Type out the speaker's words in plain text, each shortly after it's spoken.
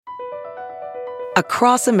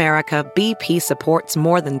Across America, BP supports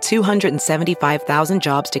more than 275,000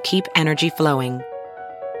 jobs to keep energy flowing.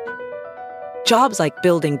 Jobs like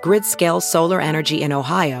building grid-scale solar energy in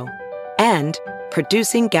Ohio and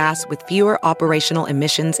producing gas with fewer operational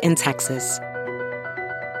emissions in Texas.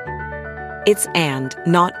 It's and,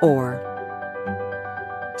 not or.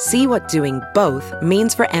 See what doing both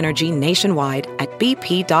means for energy nationwide at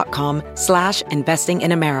bp.com/investing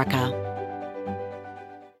in America.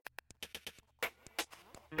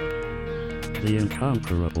 The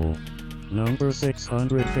Incomparable. Number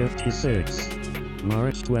 656.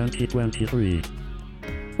 March 2023.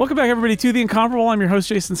 Welcome back, everybody, to The Incomparable. I'm your host,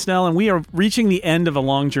 Jason Snell, and we are reaching the end of a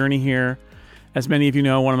long journey here. As many of you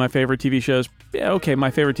know, one of my favorite TV shows,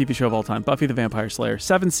 my favorite TV show of all time, Buffy the Vampire Slayer.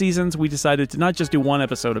 7 seasons. We decided to not just do one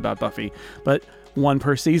episode about Buffy, but one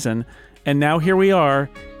per season. And now here we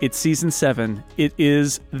are. It's season 7. It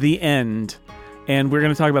is the end. And we're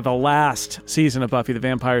going to talk about the last season of Buffy the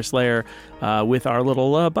Vampire Slayer with our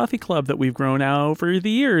little Buffy club that we've grown out over the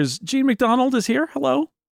years. Jean McDonald is here. Hello.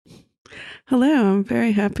 Hello. I'm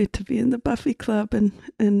very happy to be in the Buffy club, and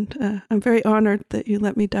I'm very honored that you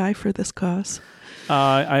let me die for this cause.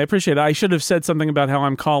 I appreciate it. I should have said something about how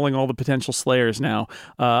I'm calling all the potential Slayers now.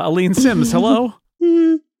 Aline Sims, hello.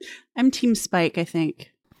 I'm Team Spike, I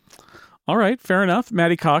think. All right, fair enough.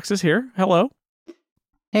 Maddie Cox is here. Hello.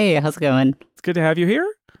 Hey, how's it going? It's good to have you here.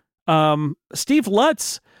 Steve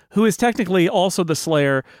Lutz, who is technically also the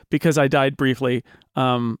Slayer because I died briefly,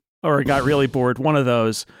 or got really bored. One of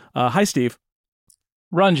those. Hi, Steve.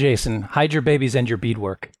 Run, Jason. Hide your babies and your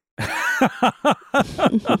beadwork.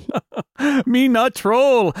 Me not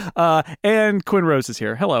troll. And Quinn Rose is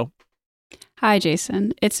here. Hello. Hi,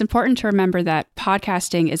 Jason. It's important to remember that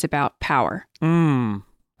podcasting is about power.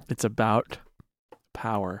 It's about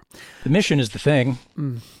power. The mission is the thing.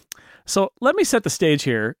 So let me set the stage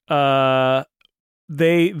here. They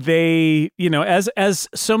as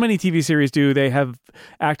so many TV series do, they have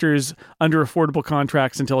actors under affordable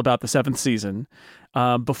contracts until about the 7th season.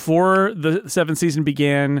 Before the 7th season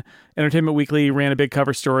began, Entertainment Weekly ran a big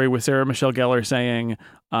cover story with Sarah Michelle Gellar saying,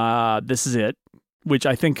 this is it, which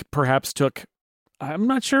I think perhaps took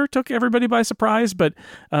everybody by surprise, but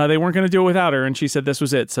they weren't going to do it without her. And she said this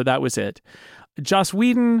was it. So that was it. Joss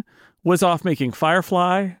Whedon was off making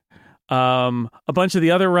Firefly. A bunch of the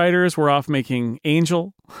other writers were off making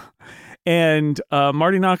Angel, and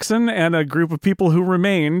Marty Noxon and a group of people who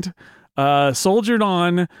remained soldiered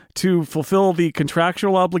on to fulfill the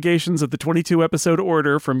contractual obligations of the 22 episode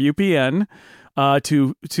order from UPN.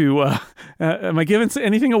 Am I giving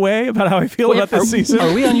anything away about how I feel about this season?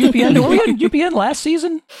 Are we on UPN? Were we on UPN last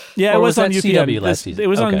season? Yeah, or it was on UPN CW last season. It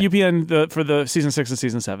was on UPN for the season 6 and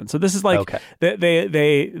season 7. So this is like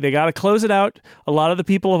they got to close it out. A lot of the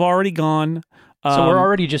people have already gone. So we're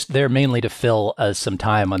already just there mainly to fill some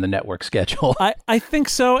time on the network schedule. I think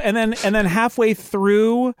so. And then halfway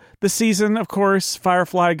through the season, of course,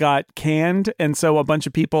 Firefly got canned, and so a bunch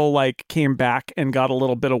of people came back and got a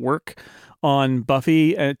little bit of work on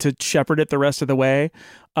Buffy to shepherd it the rest of the way.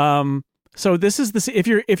 So this is if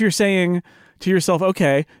you're saying to yourself,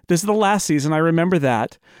 okay, this is the last season, I remember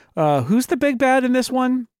that. Who's the big bad in this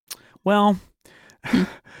one? Well,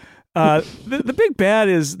 the big bad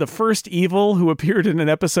is the first evil who appeared in an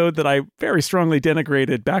episode that I very strongly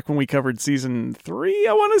denigrated back when we covered season 3,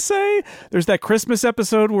 I want to say. There's that Christmas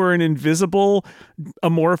episode where an invisible,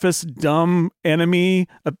 amorphous, dumb enemy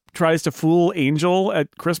tries to fool Angel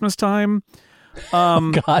at Christmas time.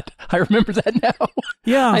 Oh God, I remember that now.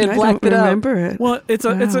 Yeah, I don't remember it. Well,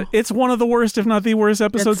 it's one of the worst, if not the worst,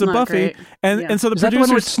 episodes of Buffy. Great. And so the Is producers, that the one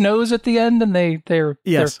where it snows at the end and they feel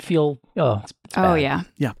it's bad. Oh, yeah.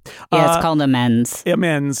 Yeah. Yeah, it's called Amends.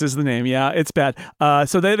 Amends is the name. Yeah, it's bad.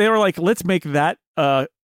 So they were like, let's make that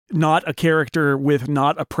not a character with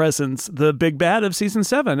not a presence the big bad of season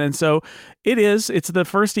 7. And so it's the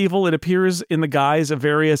first evil. It appears in the guise of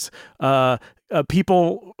various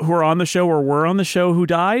people who are on the show or were on the show who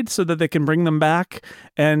died, so that they can bring them back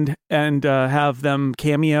and have them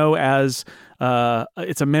cameo as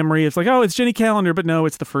it's a memory. It's like, oh, it's Jenny Calendar, but no,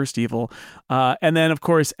 it's the first evil. And then, of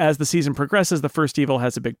course, as the season progresses, the first evil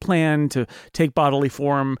has a big plan to take bodily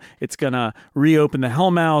form. It's going to reopen the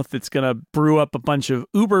Hellmouth. It's going to brew up a bunch of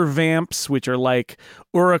uber vamps, which are like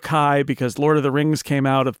Uruk-hai, because Lord of the Rings came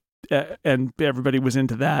out of and everybody was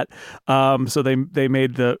into that. So they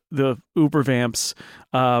made the uber vamps.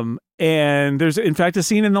 And there's, in fact, a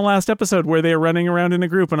scene in the last episode where they are running around in a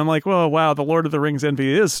group, and I'm like, whoa, wow, the Lord of the Rings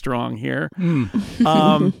envy is strong here.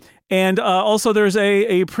 And also there's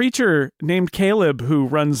a preacher named Caleb who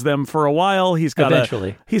runs them for a while. He's got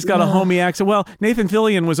a homey accent. Well, Nathan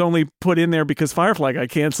Fillion was only put in there because Firefly got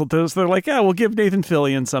canceled. So they're like, yeah, we'll give Nathan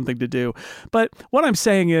Fillion something to do. But what I'm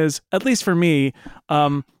saying is, at least for me,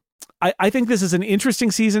 I think this is an interesting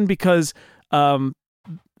season because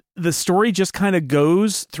the story just kind of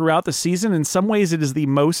goes throughout the season. In some ways, it is the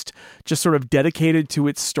most just sort of dedicated to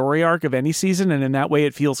its story arc of any season. And in that way,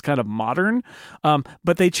 it feels kind of modern.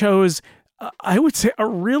 But they chose, I would say, a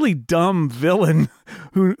really dumb villain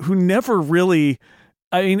who never really...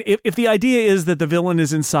 I mean, if the idea is that the villain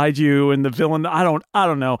is inside you and the villain, I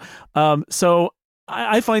don't know. So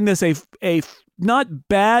I find this a not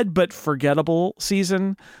bad, but forgettable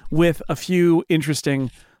season with a few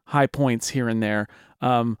interesting high points here and there.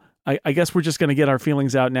 I guess we're just going to get our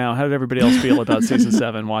feelings out now. How did everybody else feel about season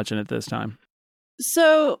 7 watching it this time?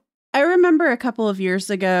 So I remember a couple of years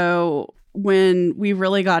ago when we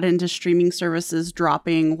really got into streaming services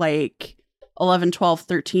dropping like 11, 12,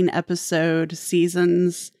 13 episode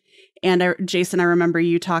seasons. And Jason, I remember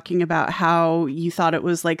you talking about how you thought it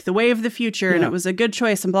was like the way of the future and it was a good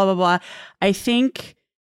choice and blah, blah, blah. I think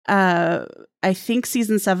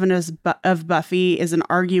season 7 of Buffy is an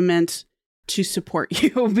argument to support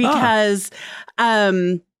you because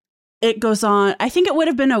it goes on. I think it would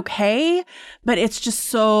have been okay, but it's just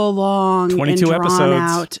so long 22 and drawn episodes.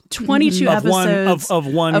 Out. 22 episodes of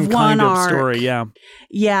one kind of story, yeah.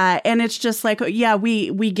 Yeah, and it's just like, yeah,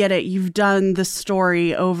 we get it. You've done the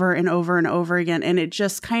story over and over and over again, and it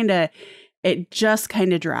just kind of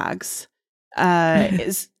drags.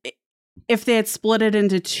 If they had split it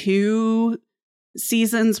into 2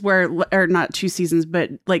 seasons or not 2 seasons, but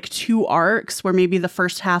like 2 arcs where maybe the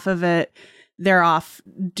first half of it they're off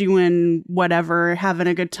doing whatever, having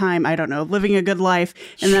a good time, I don't know, living a good life,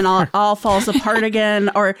 and then all falls apart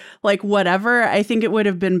again or like whatever, I think it would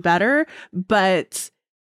have been better, but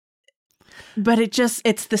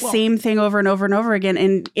it's the same thing over and over and over again,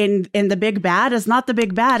 and the big bad is not the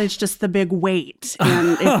big bad, it's just the big weight,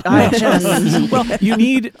 and well,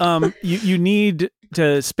 you need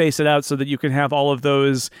to space it out so that you can have all of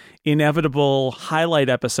those inevitable highlight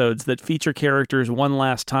episodes that feature characters one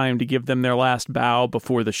last time to give them their last bow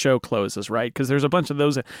before the show closes, right? Because there's a bunch of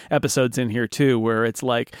those episodes in here too, where it's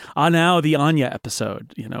like, now the Anya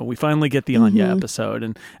episode, we finally get the Anya episode,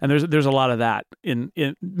 and there's a lot of that in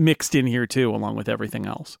mixed in here too, along with everything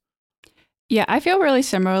else. Yeah, I feel really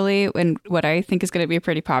similarly when what I think is going to be a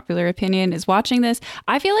pretty popular opinion is watching this.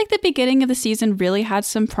 I feel like the beginning of the season really had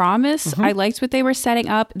some promise. Mm-hmm. I liked what they were setting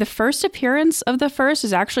up. The first appearance of the first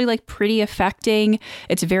is actually like pretty affecting.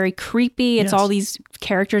 It's very creepy. It's all these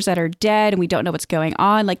characters that are dead and we don't know what's going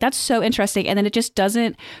on. Like, that's so interesting. And then it just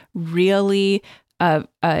doesn't really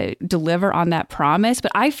deliver on that promise.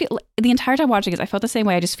 But I feel the entire time watching this, I felt the same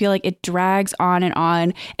way. I just feel like it drags on.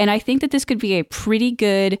 And I think that this could be a pretty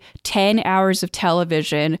good 10 hours of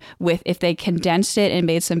television if they condensed it and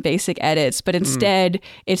made some basic edits. But instead,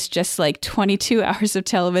 it's just like 22 hours of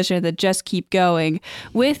television that just keep going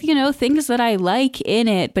with, things that I like in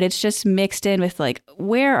it. But it's just mixed in with like,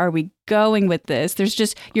 where are we going with this?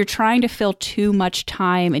 You're trying to fill too much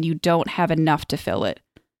time and you don't have enough to fill it.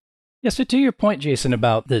 Yeah, so to your point, Jason,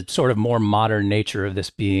 about the sort of more modern nature of this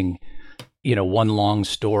being, one long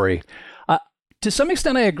story, to some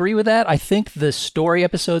extent I agree with that. I think the story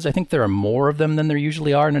episodes, I think there are more of them than there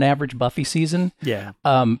usually are in an average Buffy season. Yeah.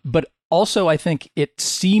 But also I think it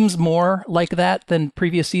seems more like that than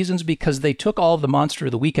previous seasons because they took all of the Monster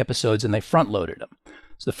of the Week episodes and they front-loaded them.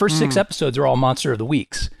 So the first 6 episodes are all Monster of the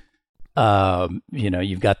Weeks.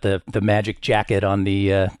 You've got the magic jacket on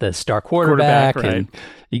the star quarterback right. And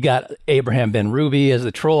you got Abraham Ben Ruby as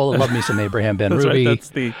the troll. I love me some Abraham Ben Ruby. Right.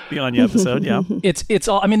 That's the Anya episode. Yeah, it's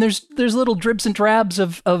all. I mean, there's little dribs and drabs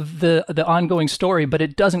of the ongoing story, but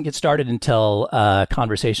it doesn't get started until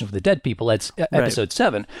Conversation with the Dead People. That's episode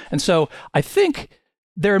 7, and so I think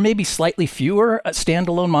there are maybe slightly fewer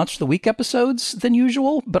standalone Monster of the Week episodes than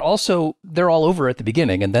usual, but also they're all over at the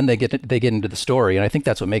beginning, and then they get into the story, and I think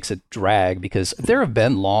that's what makes it drag, because there have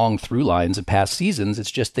been long through lines in past seasons.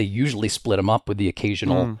 It's just they usually split them up with the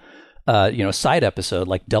occasional, side episode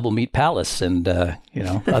like Double Meat Palace and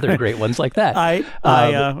other great ones like that.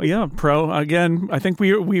 Pro again. I think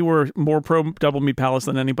we were more pro Double Meat Palace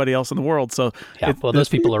than anybody else in the world. So those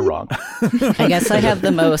people are wrong. I guess I have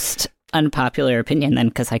the most unpopular opinion then,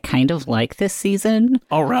 because I kind of like this season.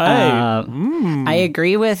 All right. I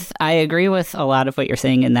agree with a lot of what you're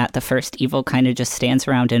saying in that the first evil kind of just stands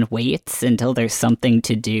around and waits until there's something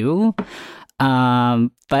to do.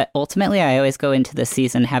 But ultimately, I always go into the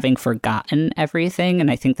season having forgotten everything, and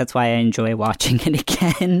I think that's why I enjoy watching it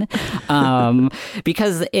again,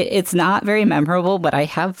 because it's not very memorable, but I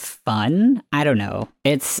have fun. I don't know.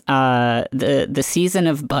 It's the season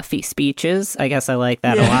of Buffy speeches. I guess I like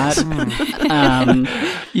that a lot.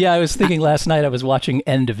 Yeah, I was thinking last night, I was watching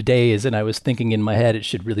End of Days, and I was thinking in my head it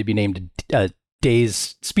should really be named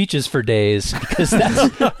Days, Speeches for Days, because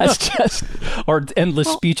that's just, or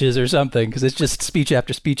Endless Speeches or something, because it's just speech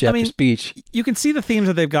after speech after speech. You can see the themes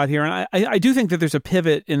that they've got here, and I do think that there's a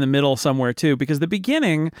pivot in the middle somewhere too, because the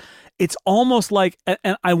beginning, it's almost like,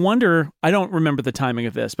 and I wonder, I don't remember the timing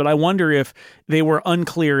of this, but I wonder if they were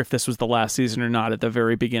unclear if this was the last season or not at the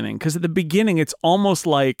very beginning, because at the beginning, it's almost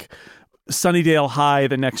like Sunnydale High,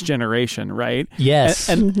 the next generation, right? Yes.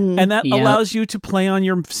 And that allows you to play on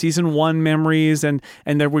your season 1 memories, and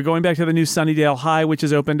then we're going back to the new Sunnydale High, which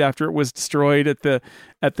is opened after it was destroyed at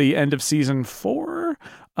the end of season 4.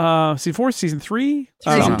 Season 3?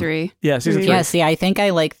 Season 3. Yeah, season 3. Yeah, see, I think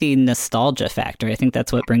I like the nostalgia factor. I think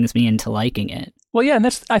that's what brings me into liking it. Well, yeah,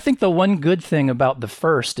 and I think the one good thing about the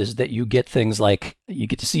first is that you get things like, you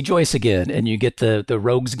get to see Joyce again, and you get the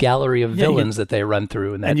rogues gallery of villains that they run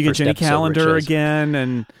through in that first episode. And you get Jenny Calendar again,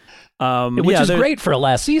 and which is great for a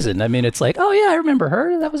last season. I mean, it's like, oh yeah, I remember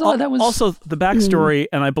her. That was also the backstory,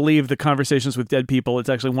 and I believe the conversations with dead people. It's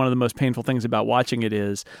actually one of the most painful things about watching it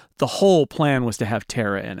is the whole plan was to have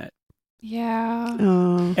Tara in it. Yeah.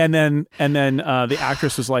 And then the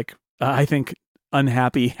actress was like, I think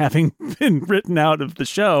unhappy having been written out of the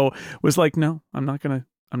show, was like, no, I'm not coming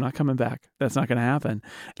back. That's not going to happen.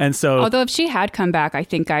 And so, although if she had come back, I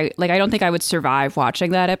don't think I would survive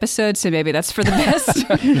watching that episode. So maybe that's for the best.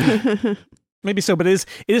 Maybe so, but it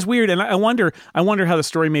is weird, and I wonder how the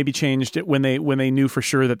story maybe changed when they knew for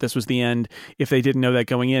sure that this was the end, if they didn't know that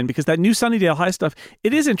going in, because that new Sunnydale High stuff,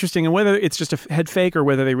 it is interesting, and whether it's just a head fake or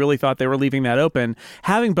whether they really thought they were leaving that open,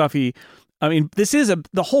 having Buffy. I mean, this is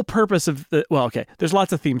the whole purpose of there's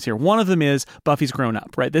lots of themes here. One of them is Buffy's grown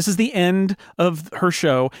up, right? This is the end of her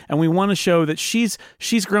show, and we want to show that she's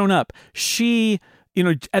grown up. She,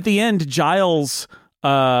 at the end, Giles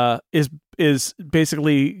is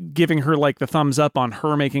basically giving her like the thumbs up on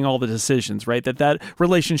her making all the decisions, right? That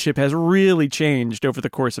relationship has really changed over the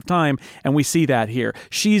course of time, and we see that here.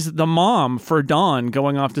 She's the mom for Dawn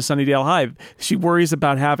going off to Sunnydale High. She worries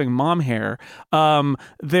about having mom hair.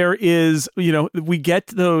 There is, we get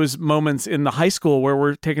those moments in the high school where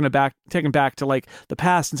we're taken back to like the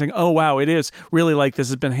past and saying, oh wow, it is really like this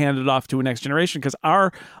has been handed off to a next generation, because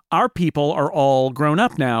our people are all grown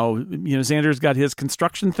up now. Xander's got his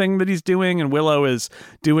construction thing that he's doing, and Willow is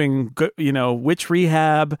doing, witch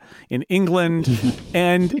rehab in England.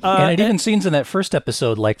 And it even seems in that first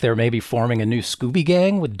episode like they're maybe forming a new Scooby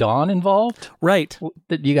gang with Dawn involved. Right.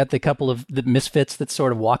 You got the couple of the misfits that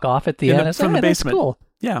sort of walk off at the end. From the basement. Cool.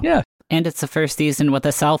 Yeah. And it's the first season with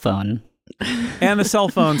a cell phone. And the cell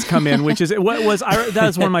phones come in, which is that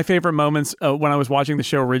is one of my favorite moments when I was watching the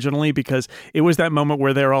show originally, because it was that moment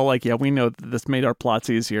where they're all like, yeah, we know that this made our plots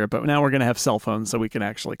easier, but now we're going to have cell phones so we can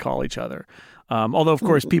actually call each other. Although, of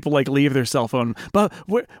course, people like leave their cell phone. But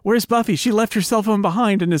where's Buffy? She left her cell phone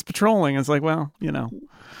behind and is patrolling. It's like, well,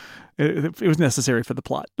 it was necessary for the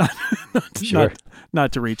plot,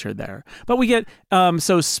 not to reach her there. But we get as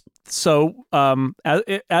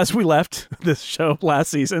we left this show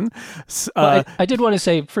last season. I did want to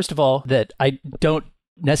say, first of all, that I don't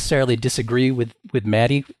necessarily disagree with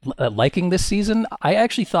Maddie liking this season. I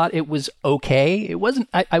actually thought it was okay. It wasn't,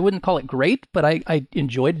 I wouldn't call it great, but I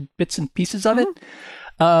enjoyed bits and pieces of it.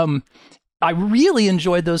 I really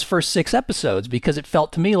enjoyed those first 6 episodes because it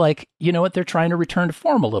felt to me like, they're trying to return to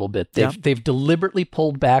form a little bit. They've deliberately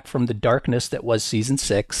pulled back from the darkness that was season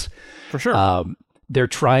 6. For sure. They're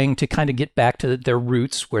trying to kind of get back to their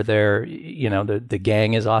roots, where they're, the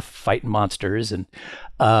gang is off fighting monsters, and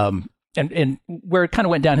where it kind of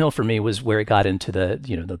went downhill for me was where it got into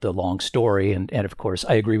the long story, and of course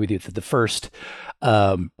I agree with you that the first,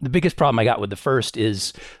 the biggest problem I got with the first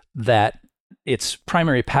is that its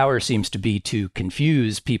primary power seems to be to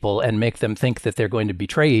confuse people and make them think that they're going to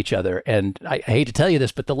betray each other. And I hate to tell you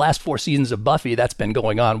this, but the last 4 seasons of Buffy, that's been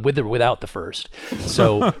going on with or without the first.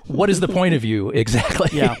 So what is the point of view exactly?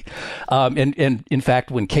 Yeah. And in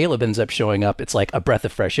fact, when Caleb ends up showing up, it's like a breath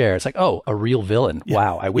of fresh air. It's like, oh, a real villain. Yeah.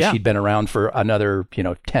 Wow. I wish he'd been around for another,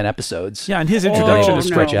 10 episodes. Yeah. And his introduction to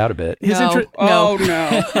stretch out a bit. No.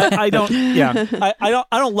 I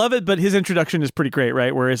don't love it, but his introduction is pretty great,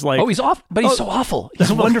 right? Where it's like, oh, he's off, but he's so awful.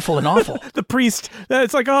 He's wonderful and awful. The priest,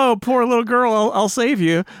 it's like, oh, poor little girl, I'll save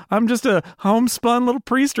you. I'm just a homespun little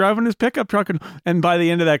priest driving his pickup truck. And by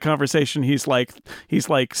the end of that conversation, he's like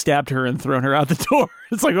stabbed her and thrown her out the door.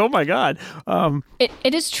 It's like, oh my God.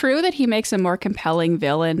 It is true that he makes a more compelling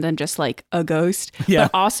villain than just like a ghost. Yeah.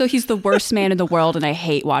 But also he's the worst man in the world and I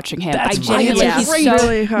hate watching him. That's I genuinely, right. he's It's so,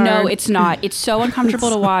 really hard. no, it's not. It's so uncomfortable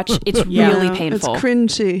to watch. It's really painful. It's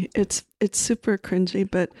cringy. It's super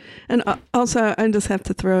cringy. And also I just have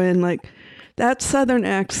to throw in like that Southern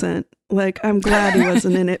accent. Like, I'm glad he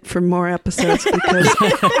wasn't in it for more episodes because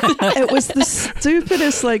it was the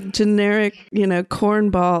stupidest, like, generic,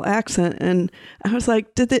 cornball accent. And I was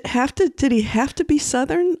like, did he have to be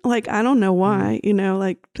Southern? Like, I don't know why,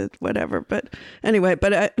 whatever. But anyway,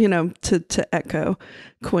 to echo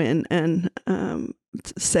Quinn and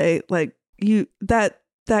say, like,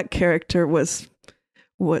 that character was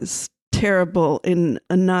terrible in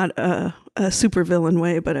not a supervillain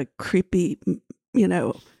way, but a creepy,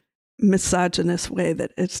 misogynist way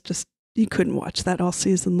that it's just, you couldn't watch that all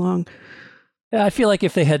season long. Yeah, I feel like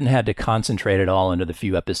if they hadn't had to concentrate it all into the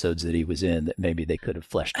few episodes that he was in, that maybe they could have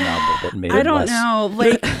fleshed him out a little bit and made it less. I don't know.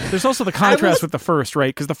 Like, there's also the contrast with the first, right?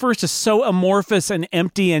 Because the first is so amorphous and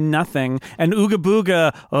empty and nothing, and ooga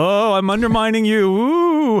booga, oh, I'm undermining you,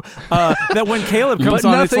 ooh, that when Caleb comes but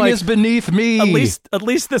on, it's like, nothing is beneath me. At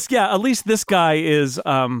least this guy is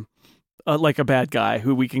like a bad guy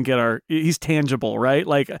who we can get he's tangible, right?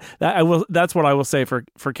 Like that. That's what I will say for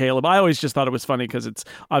Caleb. I always just thought it was funny because it's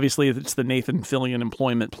the Nathan Fillion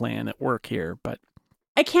employment plan at work here, but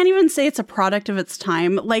I can't even say it's a product of its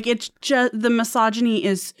time. Like, it's just, the misogyny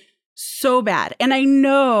is so bad. And I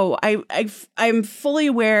know I'm fully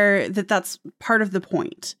aware that that's part of the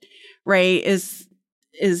point, right? Is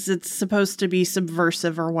it's supposed to be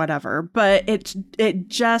subversive or whatever, but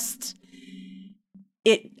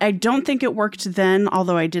I don't think it worked then,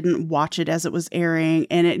 although I didn't watch it as it was airing,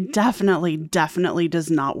 and it definitely does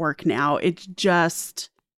not work now. It's just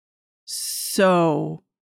so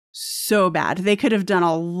bad. They could have done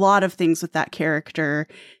a lot of things with that character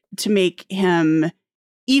to make him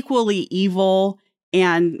equally evil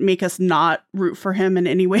and make us not root for him in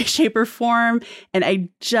any way, shape, or form. And I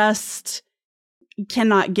just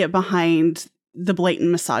cannot get behind the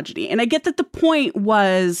blatant misogyny. And I get that the point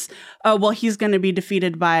was, oh, well, he's going to be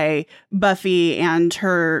defeated by Buffy and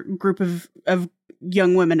her group of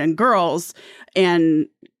young women and girls. And,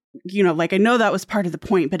 I know that was part of the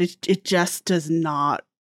point, but it just does not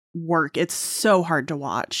work. It's so hard to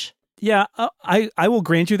watch. Yeah, I will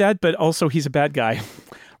grant you that, but also he's a bad guy.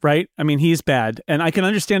 Right? I mean, he's bad. And I can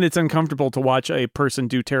understand it's uncomfortable to watch a person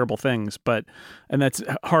do terrible things, and that's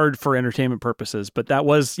hard for entertainment purposes. But that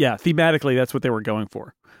was, thematically, that's what they were going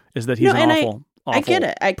for, is that he's an awful I get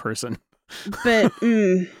it. person. But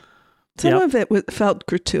some of it felt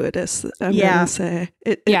gratuitous, I'm going to say.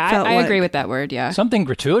 I agree with that word, yeah. Something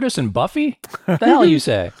gratuitous in Buffy? What the hell you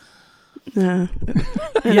say? Yeah.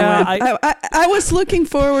 Yeah, I was looking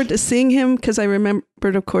forward to seeing him because I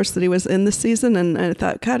remembered, of course, that he was in the season, and I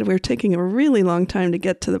thought, God, we were taking a really long time to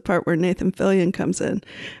get to the part where Nathan Fillion comes in,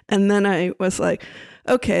 and then I was like,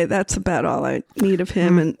 okay, that's about all I need of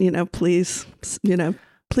him, and please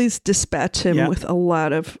dispatch him with a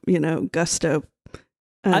lot of gusto.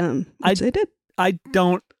 Which they did. I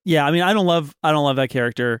don't. Yeah, I mean, I don't love that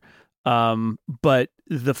character, but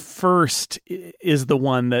the first is the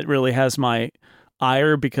one that really has my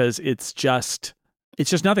ire because it's just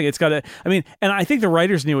nothing. It's got and I think the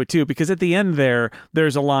writers knew it too, because at the end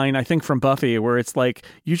there's a line, I think, from Buffy where it's like,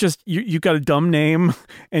 you got a dumb name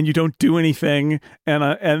and you don't do anything. And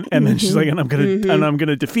then she's like, and I'm going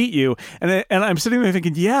to defeat you. And I'm sitting there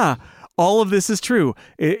thinking, yeah, all of this is true.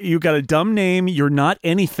 You got a dumb name. You're not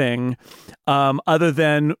anything other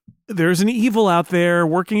than there's an evil out there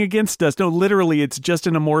working against us. No, literally, it's just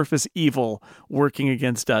an amorphous evil working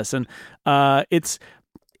against us. And I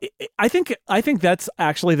think that's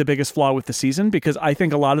actually the biggest flaw with the season, because I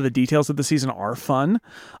think a lot of the details of the season are fun.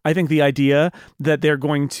 I think the idea that they're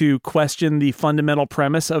going to question the fundamental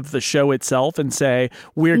premise of the show itself and say,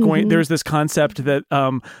 there's this concept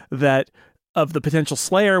that of the potential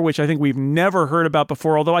Slayer, which I think we've never heard about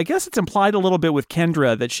before, although I guess it's implied a little bit with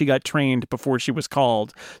Kendra that she got trained before she was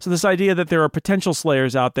called. So this idea that there are potential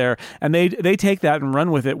Slayers out there, and they take that and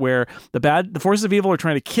run with it, where the forces of evil are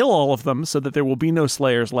trying to kill all of them so that there will be no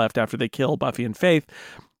Slayers left after they kill Buffy and Faith.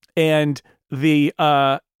 And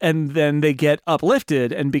and then they get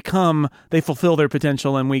uplifted and they fulfill their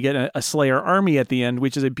potential, and we get a Slayer army at the end,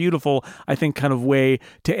 which is a beautiful, I think, kind of way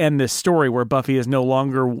to end this story where Buffy is no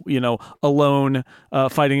longer, alone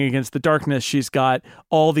fighting against the darkness. She's got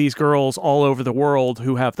all these girls all over the world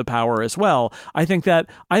who have the power as well. I think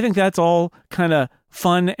that's all kind of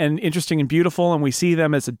fun and interesting and beautiful, and we see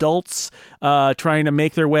them as adults trying to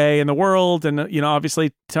make their way in the world. And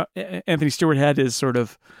obviously Anthony Stewart Head is sort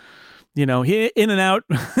of he in and out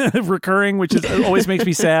recurring, which always makes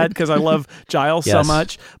me sad because I love Giles so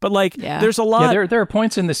much. But there's a lot. Yeah, there are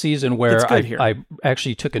points in the season where I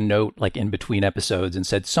actually took a note in between episodes and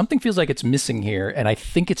said something feels like it's missing here, and I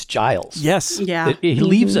think it's Giles. Yes, yeah, he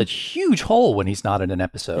leaves a huge hole when he's not in an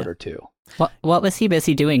episode or two. What was he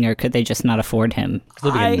busy doing, or could they just not afford him?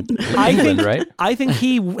 Living in England, right? I think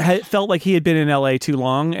he felt like he had been in LA too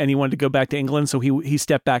long and he wanted to go back to England, so he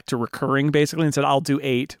stepped back to recurring basically and said, I'll do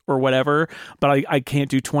 8 or whatever, but I can't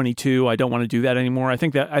do 22. I don't want to do that anymore. I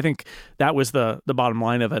think that was the bottom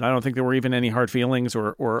line of it. I don't think there were even any hard feelings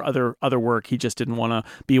or other work. He just didn't want to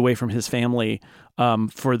be away from his family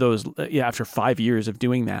for those after 5 years of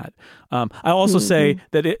doing that. I also say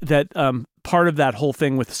that part of that whole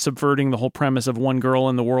thing with subverting the whole premise of one girl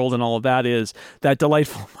in the world and all of that is that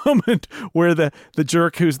delightful moment where the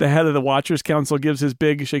jerk who's the head of the Watchers Council gives his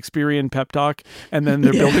big Shakespearean pep talk, and then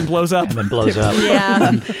their building blows up. And then blows up.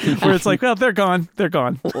 Yeah. Where it's like, well, they're gone.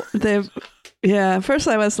 Yeah, at first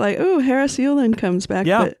I was like, "Ooh, Harris Yulin comes back,"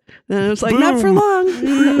 but then it was like, Boom. "Not for long."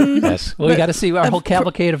 Yes, well, we got to see our whole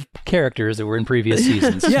cavalcade of characters that were in previous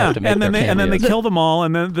seasons. Yeah, and then they kill them all,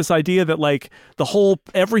 and then this idea that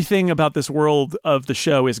everything about this world of the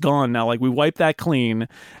show is gone now. We wiped that clean,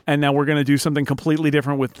 and now we're going to do something completely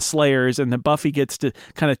different with the Slayers, and then Buffy gets to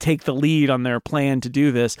kind of take the lead on their plan to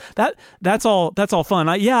do this. That's all fun.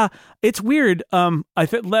 It's weird.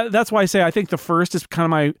 That's why I say I think the first is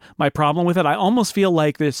kind of my problem with it. I almost feel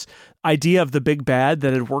like this idea of the big bad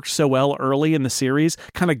that had worked so well early in the series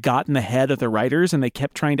kind of got in the head of the writers, and they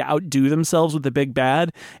kept trying to outdo themselves with the big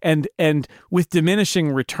bad, and with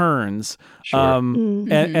diminishing returns. Sure.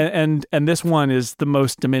 And this one is the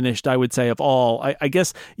most diminished, I would say, of all. I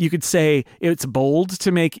guess you could say it's bold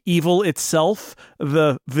to make evil itself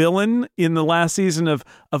the villain in the last season of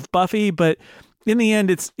Buffy, but in the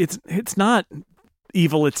end, it's not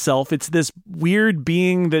evil itself. It's this weird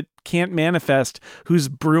being that can't manifest, who's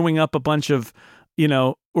brewing up a bunch of,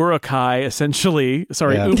 Urukai, essentially.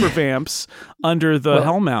 Sorry, Uber Vamps under the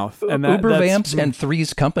Hellmouth. And Uber Vamps and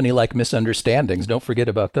Three's Company-like misunderstandings. Don't forget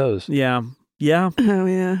about those. Yeah. Oh,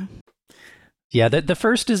 yeah. Yeah, the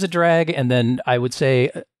first is a drag, and then I would say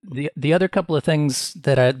the other couple of things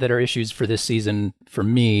that are issues for this season for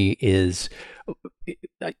me is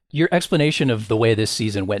your explanation of the way this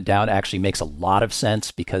season went down actually makes a lot of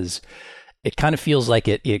sense, because it kind of feels like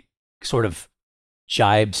it sort of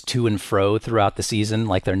jibes to and fro throughout the season,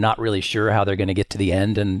 like they're not really sure how they're going to get to the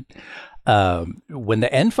end, and when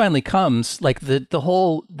the end finally comes, the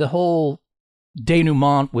whole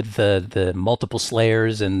denouement with the multiple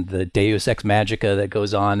Slayers and the Deus Ex Magica that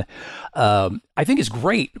goes on, I think is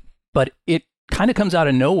great, but it kind of comes out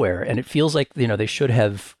of nowhere, and it feels like they should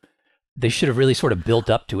have really sort of built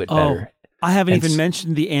up to it better. I haven't even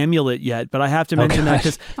mentioned the amulet yet, but I have to mention that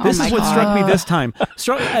because this is what struck me this time.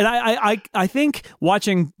 And I think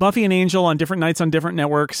watching Buffy and Angel on different nights on different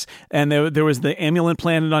networks, and there was the amulet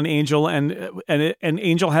planted on Angel, and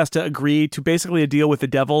Angel has to agree to basically a deal with the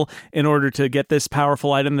devil in order to get this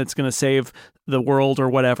powerful item that's going to save the world or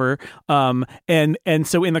whatever. And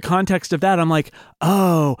so in the context of that, I'm like,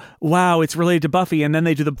 oh wow, it's related to Buffy. And then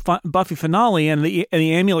they do the Buffy finale, and the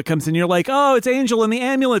amulet comes in. You're like, oh, it's Angel and the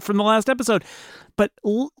amulet from the last episode. But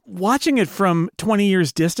watching it from 20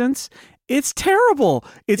 years distance, it's terrible.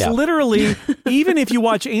 It's literally, even if you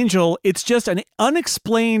watch Angel, it's just an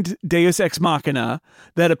unexplained Deus Ex Machina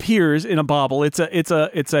that appears in a bauble. It's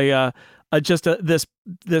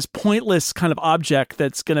this pointless kind of object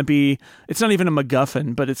that's going to be, it's not even a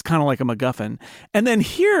MacGuffin, but it's kind of like a MacGuffin. And then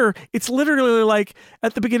here, it's literally like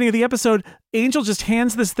at the beginning of the episode, Angel just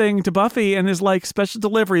hands this thing to Buffy and is like, special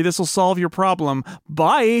delivery, this will solve your problem.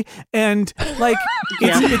 Bye. And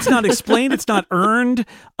it's not explained. It's not earned.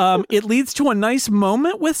 It leads to a nice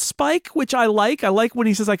moment with Spike, which I like. I like when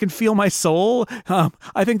he says, I can feel my soul.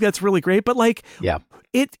 I think that's really great. But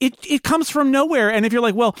it comes from nowhere. And if you're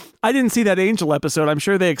like, well, I didn't see that Angel episode, I'm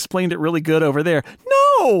sure they explained it really good over there.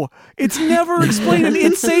 No, it's never explained. And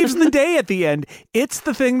it saves the day at the end. It's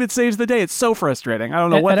the thing that saves the day. It's so frustrating. I don't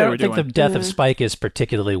know what they were doing. I don't think the death of Spike is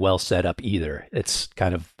particularly well set up either. It's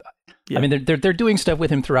kind of, Yeah. I mean, they're doing stuff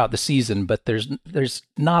with him throughout the season, but there's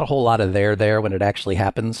not a whole lot of there when it actually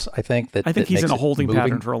happens. I think he's in a holding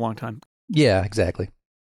pattern for a long time. Yeah, exactly.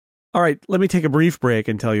 All right, let me take a brief break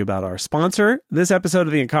and tell you about our sponsor. This episode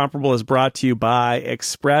of The Incomparable is brought to you by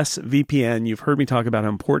ExpressVPN. You've heard me talk about how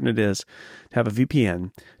important it is to have a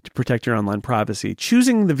VPN to protect your online privacy.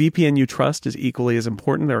 Choosing the VPN you trust is equally as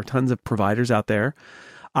important. There are tons of providers out there.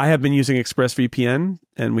 I have been using ExpressVPN,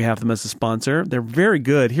 and we have them as a sponsor. They're very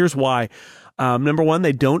good. Here's why. Number one,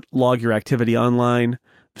 they don't log your activity online.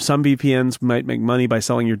 Some VPNs might make money by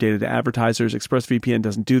selling your data to advertisers. ExpressVPN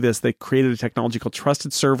doesn't do this. They created a technology called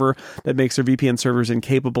Trusted Server that makes their VPN servers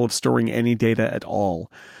incapable of storing any data at all.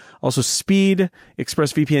 Also, speed.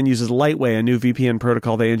 ExpressVPN uses Lightway, a new VPN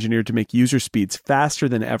protocol they engineered to make user speeds faster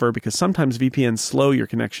than ever because sometimes VPNs slow your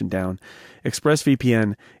connection down.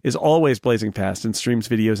 ExpressVPN is always blazing fast and streams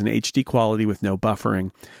videos in HD quality with no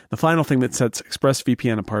buffering. The final thing that sets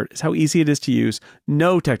ExpressVPN apart is how easy it is to use.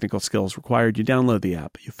 No technical skills required. You download the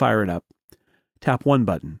app, you fire it up, tap one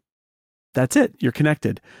button. That's it. You're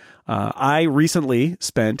connected. I recently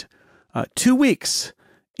spent 2 weeks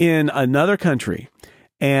in another country,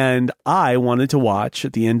 and I wanted to watch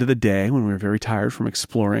at the end of the day when we were very tired from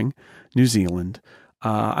exploring New Zealand.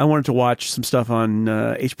 I wanted to watch some stuff on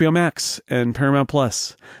HBO Max and Paramount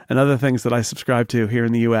Plus and other things that I subscribe to here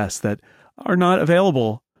in the US that are not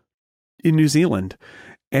available in New Zealand.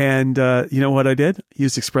 And you know what I did?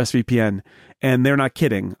 Used ExpressVPN. And they're not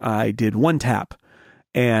kidding. I did one tap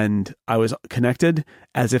and I was connected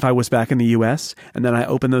as if I was back in the US. And then I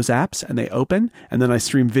open those apps and they open, and then I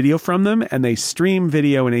stream video from them and they stream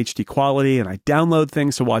video in HD quality, and I download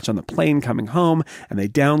things to watch on the plane coming home, and they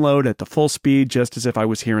download at the full speed just as if I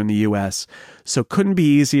was here in the US. So couldn't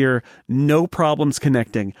be easier. No problems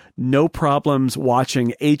connecting, no problems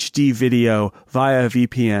watching HD video via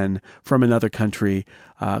VPN from another country.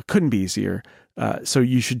 Couldn't be easier. So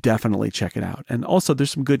you should definitely check it out. And also, there's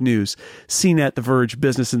some good news. CNET, The Verge,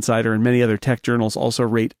 Business Insider, and many other tech journals also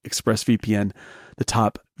rate ExpressVPN the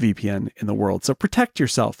top VPN in the world. So protect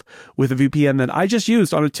yourself with a VPN that I just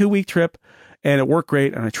used on a 2-week trip, and it worked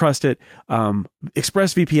great, and I trust it.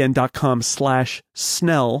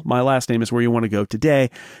 ExpressVPN.com/Snell. My last name is where you want to go today.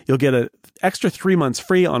 You'll get an extra 3 months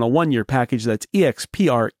free on a 1-year package. That's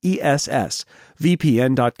EXPRESS.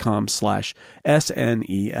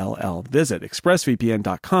 VPN.com/SNELL. Visit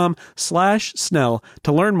ExpressVPN.com/Snell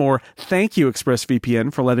to learn more. Thank you,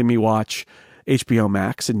 ExpressVPN, for letting me watch HBO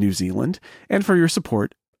Max in New Zealand and for your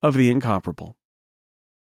support of The Incomparable.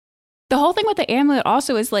 The whole thing with the amulet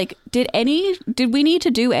also is like, did we need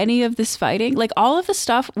to do any of this fighting? Like, all of the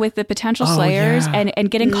stuff with the potential slayers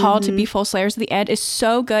and getting called to be full slayers at the end is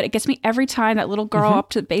so good. It gets me every time, that little girl up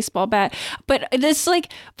to the baseball bat. But then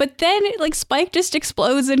Spike just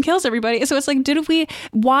explodes and kills everybody. So it's like,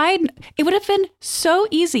 why? It would have been so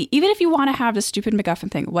easy, even if you want to have the stupid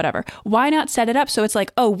MacGuffin thing, whatever. Why not set it up so it's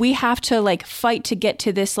like, oh, we have to fight to get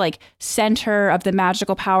to this center of the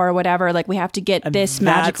magical power or whatever. Like, we have to get this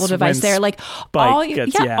magical device there. Like, all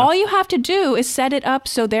you have to do is set it up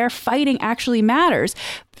so their fighting actually matters.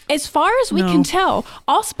 As far as we can tell,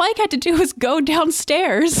 all Spike had to do was go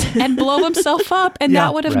downstairs and blow himself up, and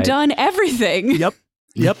that would have done everything. Yep.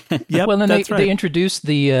 Well, then they introduced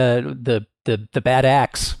the bad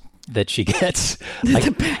axe that she gets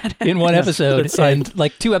in one episode, and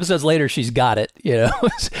 2 episodes later she's got it.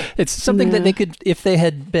 It's something that they could, if they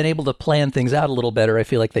had been able to plan things out a little better, I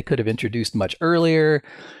feel like they could have introduced much earlier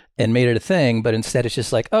and made it a thing. But instead it's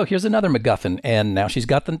just like, oh, here's another MacGuffin, and now she's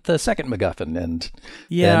got the second MacGuffin, and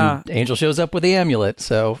then Angel shows up with the amulet.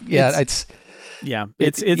 So it's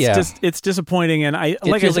disappointing, and it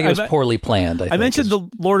feels like it was poorly planned. I mentioned the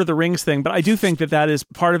Lord of the Rings thing, but I do think that is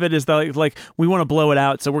part of it. Is that we want to blow it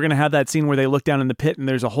out, so we're going to have that scene where they look down in the pit and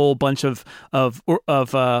there's a whole bunch of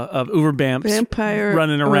Uberbamps vampire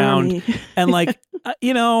running around, and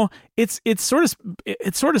it's sort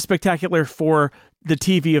of spectacular for the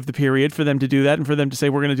TV of the period for them to do that and for them to say,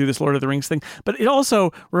 we're going to do this Lord of the Rings thing. But it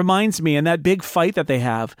also reminds me, in that big fight that they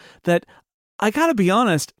have, that I got to be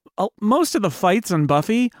honest, most of the fights on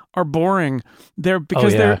Buffy are boring. There's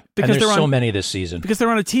so many this season because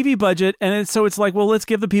they're on a TV budget, and it's like, well, let's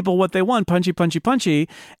give the people what they want, punchy,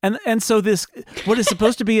 and so this, what is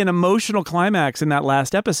supposed to be an emotional climax in that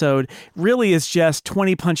last episode, really is just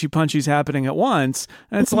 20 punchies happening at once,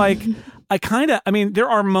 and it's like, there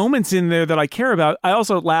are moments in there that I care about. I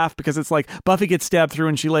also laugh because it's like Buffy gets stabbed through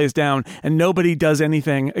and she lays down and nobody does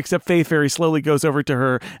anything except Faith very slowly goes over to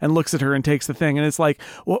her and looks at her and takes the thing. And it's like,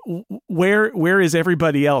 where is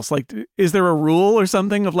everybody else? Like, is there a rule or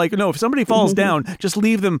something of like, no, if somebody falls down, just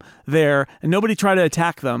leave them there and nobody try to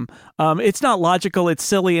attack them. It's not logical. It's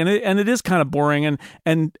silly. And it is kind of boring.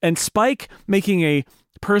 And Spike making a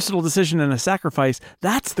personal decision and a sacrifice,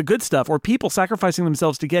 that's the good stuff. Or people sacrificing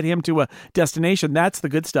themselves to get him to a destination, that's the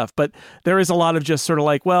good stuff. But there is a lot of just sort of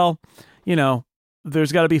like, well,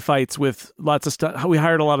 there's got to be fights with lots of stunt. We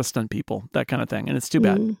hired a lot of stunt people, that kind of thing, and it's too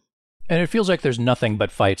bad. And it feels like there's nothing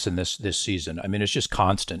but fights in this season. I mean, it's just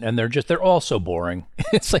constant, and they're all so boring.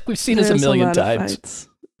 It's like we've seen this a million times.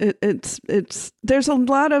 There's a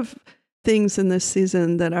lot of things in this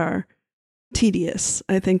season that are tedious.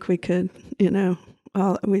 I think we could,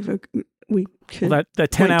 we could that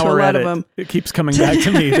 10-hour edit. It keeps coming back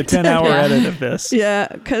to me. The 10-hour edit of this. Yeah,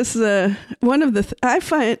 because one of the I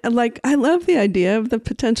find I love the idea of the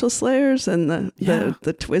potential slayers and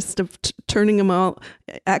the twist of turning them all,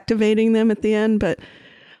 activating them at the end. But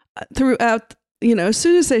throughout, as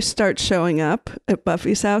soon as they start showing up at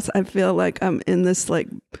Buffy's house, I feel like I'm in this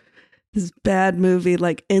bad movie,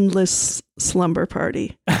 like Endless Slumber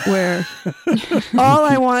Party, where all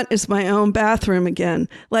I want is my own bathroom again.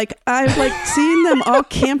 Like I've seeing them all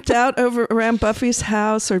camped out around Buffy's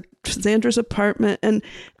house or Xander's apartment, and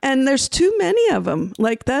there's too many of them.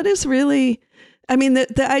 Like that is really, I mean,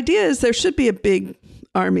 the idea is there should be a big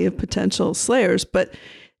army of potential slayers, but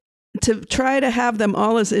to try to have them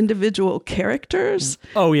all as individual characters.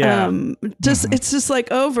 Oh yeah. It's just like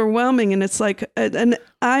overwhelming. And it's like, and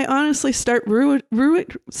I honestly start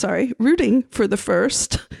rooting for the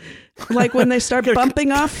first, like when they start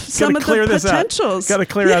bumping off some of the potentials. Got to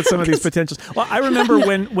clear out some of these potentials. Well, I remember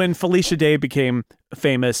when Felicia Day became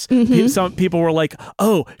famous, some people were like,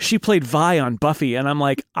 oh, she played Vi on Buffy. And I'm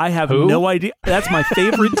like, I have no idea. That's my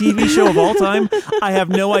favorite TV show of all time. I have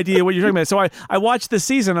no idea what you're talking about. So I watched this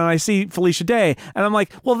season and I see Felicia Day and I'm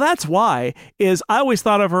like, well, that's why is I always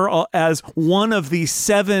thought of her as one of the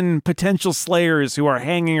 7 potential slayers who are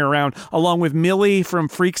hanging around along with Millie from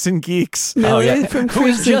Freaks and Geeks. Millie from Who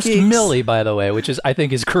is just Geeks. Millie, by the way, which I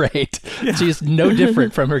think is great. Yeah. She's no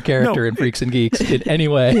different from her character in Freaks and Geeks in any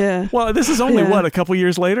way. Yeah. Well, this is only a couple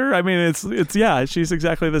years later. I mean, it's she's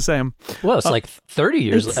exactly the same. Well, it's like 30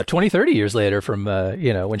 years later from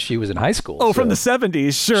when she was in high school. Oh, so from the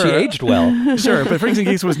 70s, sure. She aged well. Sure, but Freaks and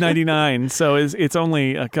Geeks was 99, so it's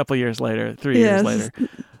only a couple years later, 3 years later.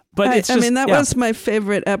 But that was my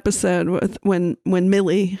favorite episode with when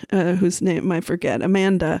Millie, whose name I forget,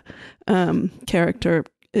 Amanda, character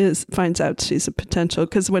finds out she's a potential,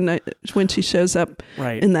 because when she shows up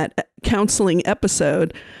in that counseling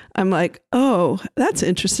episode, I'm like, oh, that's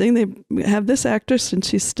interesting. They have this actress and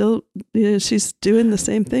she's still she's doing the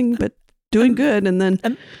same thing but doing good, and then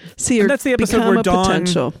see her. And that's the episode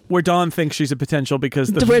where Dawn thinks she's a potential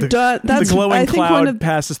because the glowing cloud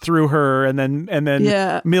passes through her, and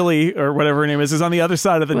then Millie or whatever her name is on the other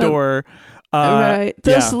side of the door. Right.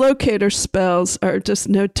 Those locator spells are just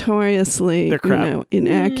notoriously,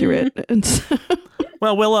 inaccurate. And so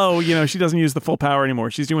well, Willow, she doesn't use the full power anymore.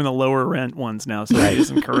 She's doing the lower rent ones now, so she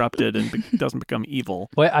isn't corrupted and doesn't become evil.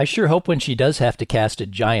 Well, I sure hope when she does have to cast a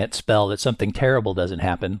giant spell that something terrible doesn't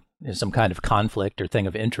happen. There's some kind of conflict or thing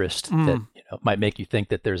of interest that might make you think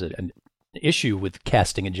that there's an issue with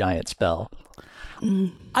casting a giant spell.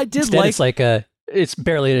 I did Instead, it's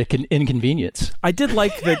barely an inconvenience. I did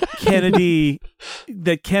like that Kennedy,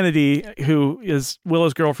 who is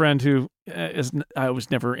Willow's girlfriend, who I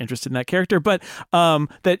was never interested in that character, but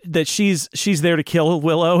that she's there to kill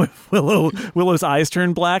Willow if Willow's eyes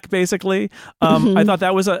turn black, basically. I thought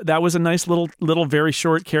that was a nice little very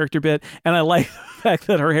short character bit, and I like the fact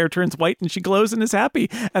that her hair turns white and she glows and is happy,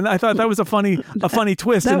 and I thought that was a funny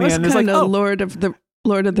twist in the end. That was kind of Lord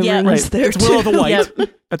of the Rings right. there, it's Willow the White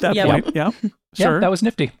at that point. Yeah, sure. Yeah, that was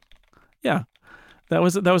nifty. Yeah, that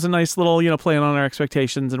was a nice little playing on our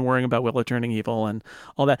expectations and worrying about Willow turning evil and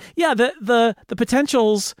all that. Yeah, the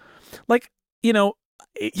potentials,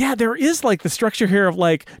 there is like the structure here of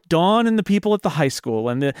like Dawn and the people at the high school,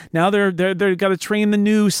 and now they're got to train the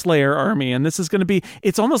new Slayer army, and this is going to be.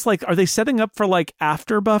 It's almost like, are they setting up for like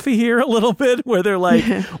after Buffy here a little bit, where they're like,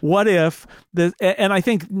 what if the? And I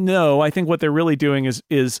think what they're really doing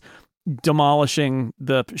is demolishing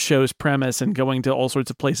the show's premise and going to all sorts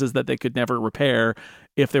of places that they could never repair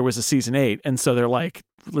if there was a season 8, and so they're like,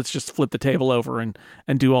 let's just flip the table over and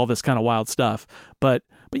do all this kind of wild stuff. But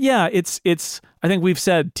yeah, it's I think we've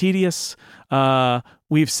said tedious.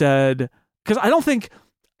 We've said, because I don't think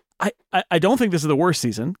I don't think this is the worst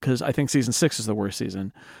season, because I think season 6 is the worst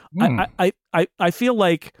season. I feel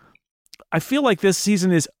like this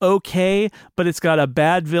season is okay, but it's got a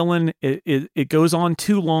bad villain. It goes on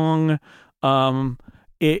too long.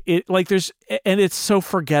 It like there's, and it's so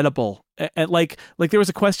forgettable. And like there was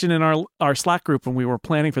a question in our Slack group when we were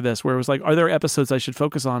planning for this, where it was like, are there episodes I should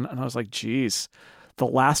focus on? And I was like, geez, the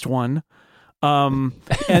last one. And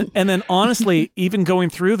then honestly, even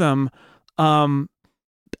going through them,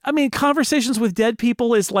 I mean, Conversations with Dead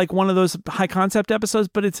People is like one of those high concept episodes,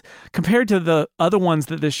 but it's compared to the other ones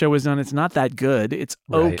that this show has done, it's not that good. It's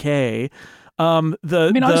okay.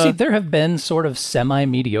 Honestly, there have been sort of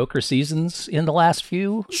semi-mediocre seasons in the last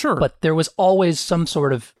few. Sure. But there was always some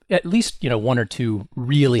sort of, at least, one or two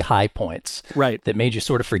really high points. Right. That made you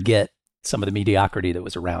sort of forget some of the mediocrity that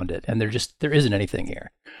was around it. And there isn't anything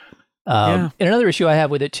here. And another issue I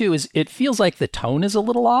have with it too is it feels like the tone is a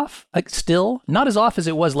little off. Like still, not as off as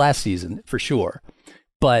it was last season, for sure.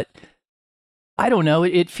 But I don't know.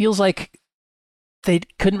 It feels like they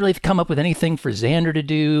couldn't really come up with anything for Xander to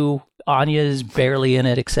do. Anya's barely in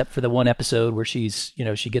it, except for the one episode where she's,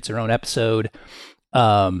 she gets her own episode.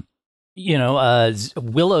 Willow's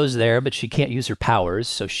there, but she can't use her powers,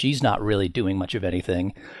 so she's not really doing much of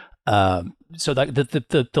anything. So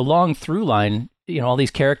the long through line, all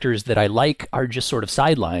these characters that I like are just sort of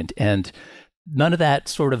sidelined, and none of that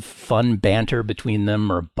sort of fun banter between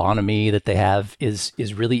them or bonhomie that they have is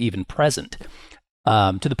really even present.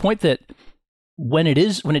 To the point that when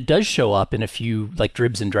it does show up in a few like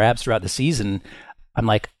dribs and drabs throughout the season, I'm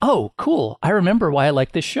like, oh, cool. I remember why I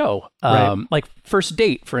like this show. Right. Like First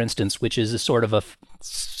Date, for instance, which is a sort of a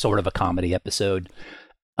comedy episode.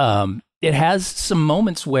 It has some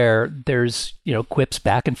moments where there's, quips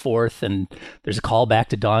back and forth, and there's a call back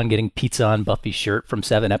to Dawn getting pizza on Buffy's shirt from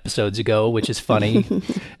 7 episodes ago, which is funny.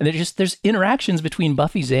 And there's interactions between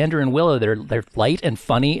Buffy, Xander, and Willow. They're light and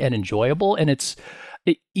funny and enjoyable. And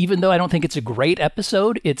even though I don't think it's a great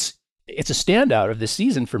episode, it's a standout of this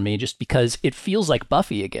season for me, just because it feels like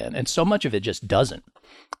Buffy again, and so much of it just doesn't.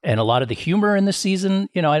 And a lot of the humor in this season,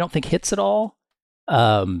 I don't think hits at all.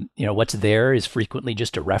 What's there is frequently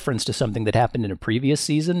just a reference to something that happened in a previous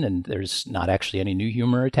season, and there's not actually any new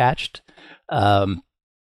humor attached.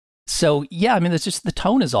 So yeah, it's just the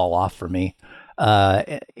tone is all off for me.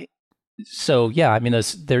 So yeah,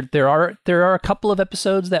 there are a couple of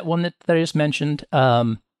episodes, that one that I just mentioned.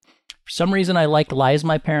 For some reason, I like Lies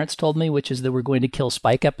My Parents Told Me, which is the We're Going to Kill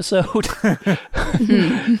Spike episode.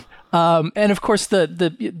 And of course,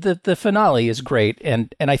 the finale is great,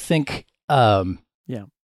 and I think a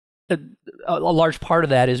large part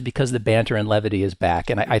of that is because the banter and levity is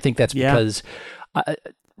back, and I think that's because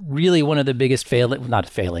really one of the biggest not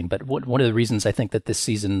failing, but one of the reasons I think that this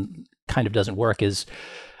season kind of doesn't work is,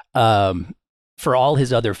 for all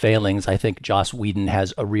his other failings, I think Joss Whedon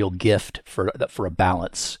has a real gift for a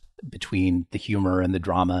balance between the humor and the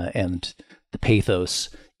drama and the pathos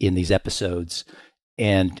in these episodes.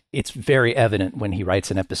 And it's very evident when he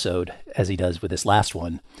writes an episode, as he does with this last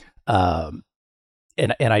one. And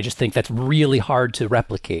I just think that's really hard to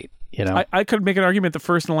replicate. I could make an argument the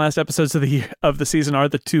first and last episodes of the season are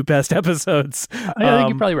the two best episodes. I think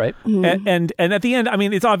you're probably right. And at the end,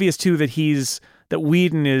 it's obvious too that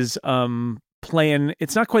Whedon is playing.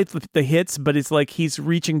 It's not quite the hits, but it's like he's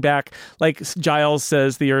reaching back. Like Giles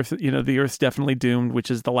says, the Earth's definitely doomed,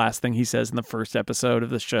 which is the last thing he says in the first episode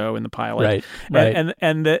of the show in the pilot. Right. And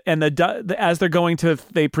as they're going to,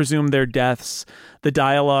 they presume their deaths. The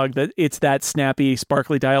dialogue, that it's that snappy,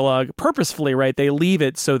 sparkly dialogue purposefully, right? They leave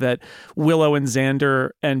it so that Willow and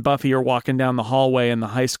Xander and Buffy are walking down the hallway in the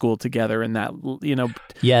high school together, and that,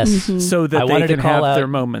 yes, so that they can have their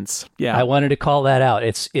moments. Yeah, I wanted to call that out.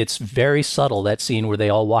 It's very subtle, that scene where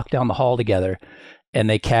they all walk down the hall together, and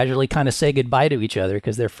they casually kind of say goodbye to each other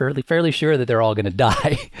because they're fairly sure that they're all going to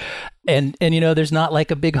die. And there's not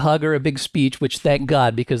like a big hug or a big speech, which thank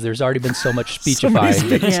God, because there's already been so much speechifying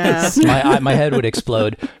that my head would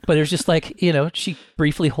explode. But there's just like, she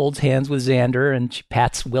briefly holds hands with Xander, and she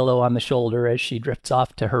pats Willow on the shoulder as she drifts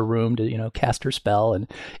off to her room to, cast her spell. And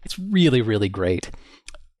it's really, really great.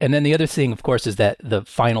 And then the other thing, of course, is that the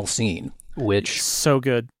final scene, which so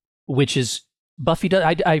good, which is Buffy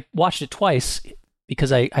does. I watched it twice,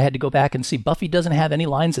 because I had to go back and see Buffy doesn't have any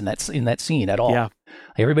lines in that scene at all. Yeah.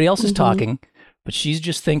 Everybody else is talking, but she's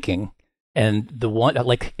just thinking. And the one,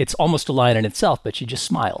 like, it's almost a line in itself, but she just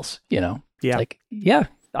smiles, Yeah. Like, yeah,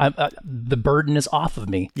 the burden is off of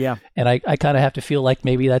me. Yeah. And I kind of have to feel like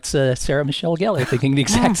maybe that's Sarah Michelle Gellar thinking the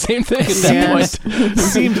exact same thing at that point.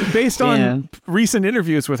 Seemed based on recent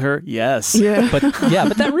interviews with her. Yes. Yeah. But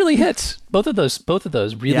that really hits. Both of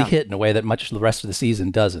those really hit in a way that much of the rest of the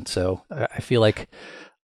season doesn't. So I feel like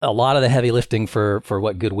a lot of the heavy lifting for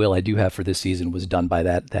what goodwill I do have for this season was done by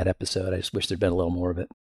that episode. I just wish there'd been a little more of it.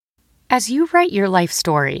 As you write your life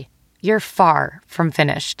story, you're far from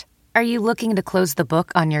finished. Are you looking to close the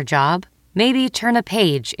book on your job? Maybe turn a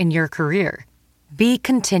page in your career? Be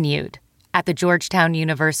continued at the Georgetown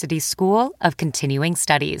University School of Continuing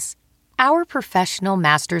Studies. Our professional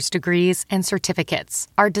master's degrees and certificates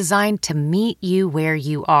are designed to meet you where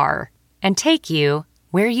you are and take you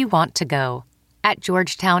where you want to go. At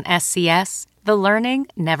Georgetown SCS, the learning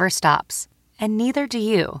never stops, and neither do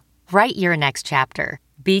you. Write your next chapter.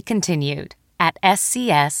 Be continued at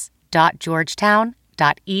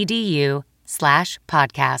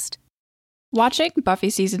scs.georgetown.edu/podcast. Watching Buffy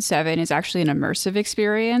season 7 is actually an immersive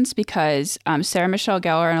experience because Sarah Michelle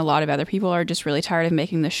Gellar and a lot of other people are just really tired of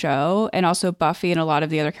making the show. And also Buffy and a lot of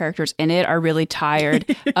the other characters in it are really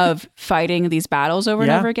tired of fighting these battles over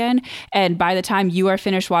and over again. And by the time you are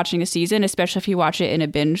finished watching a season, especially if you watch it in a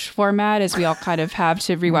binge format, as we all kind of have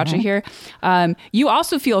to rewatch it here, you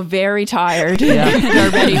also feel very tired and are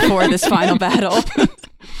ready for this final battle.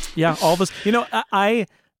 Yeah, all this. You know, I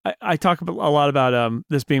talk a lot about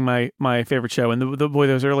this being my favorite show, and the boy,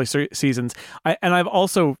 those early seasons. And I've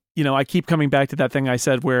also, you know, I keep coming back to that thing I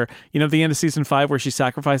said where, you know, the end of season 5 where she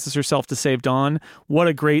sacrifices herself to save Dawn. What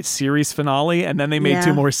a great series finale! And then they made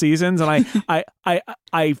 2 more seasons, and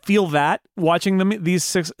I feel that watching these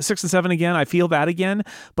 6 and 7 again. I feel that again.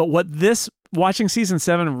 But what this watching season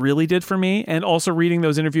 7 really did for me, and also reading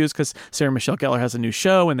those interviews, because Sarah Michelle Gellar has a new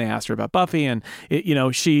show and they asked her about Buffy, and you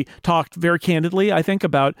know, she talked very candidly, I think,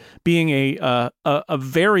 about being a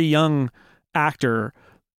very young actor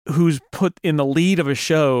who's put in the lead of a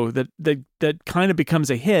show that kind of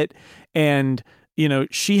becomes a hit, and you know,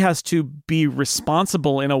 she has to be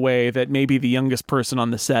responsible in a way that maybe the youngest person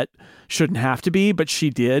on the set shouldn't have to be, but she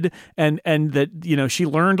did. And that, you know, she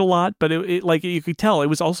learned a lot, but it like you could tell it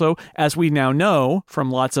was also, as we now know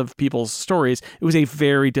from lots of people's stories, it was a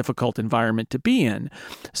very difficult environment to be in.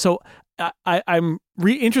 So I'm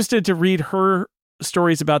interested to read her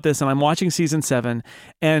stories about this, and I'm watching season 7,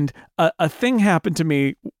 and a thing happened to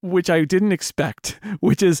me which I didn't expect,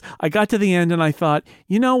 which is I got to the end and I thought,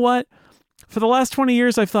 you know what? For the last 20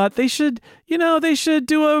 years, I've thought they should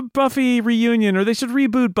do a Buffy reunion, or they should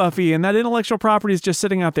reboot Buffy, and that intellectual property is just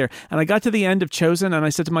sitting out there. And I got to the end of Chosen, and I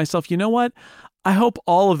said to myself, you know what? I hope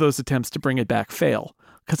all of those attempts to bring it back fail,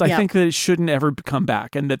 because I think that it shouldn't ever come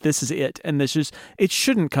back, and that this is it, and it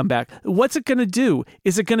shouldn't come back. What's it going to do?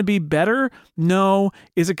 Is it going to be better? No.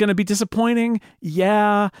 Is it going to be disappointing?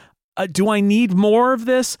 Yeah. Do I need more of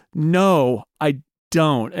this? No, I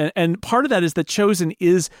don't. And part of that is that Chosen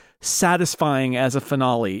is satisfying as a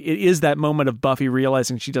finale. It is that moment of Buffy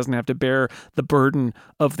realizing she doesn't have to bear the burden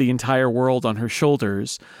of the entire world on her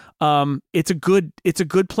shoulders. It's a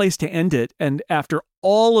good place to end it. And after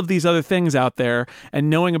all of these other things out there, and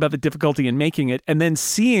knowing about the difficulty in making it, and then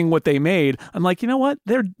seeing what they made, I'm like, you know what?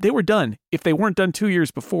 They were done. If they weren't done 2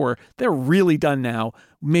 years before, they're really done now.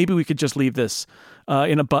 Maybe we could just leave this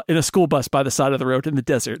in a school bus by the side of the road in the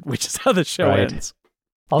desert, which is how the show ends.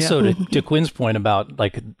 Also, to Quinn's point about,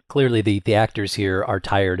 like, clearly the actors here are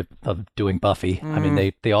tired of doing Buffy. I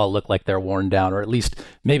mean, they all look like they're worn down, or at least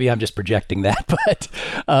maybe I'm just projecting that. But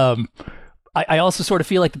I also sort of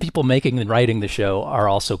feel like the people making and writing the show are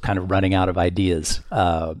also kind of running out of ideas.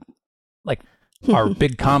 Like our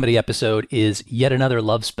big comedy episode is yet another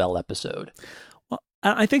love spell episode.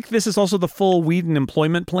 I think this is also the full Whedon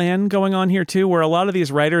employment plan going on here too, where a lot of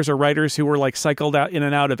these writers are writers who were like cycled out in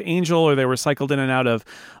and out of Angel, or they were cycled in and out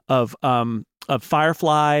of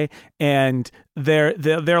Firefly, and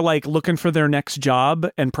they're like looking for their next job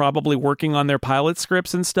and probably working on their pilot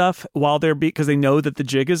scripts and stuff while because they know that the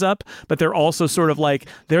jig is up, but they're also sort of like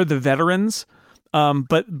they're the veterans.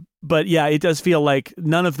 But yeah, it does feel like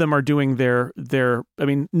none of them are doing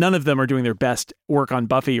none of them are doing their best work on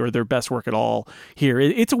Buffy, or their best work at all here.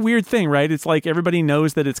 It's a weird thing, right? It's like everybody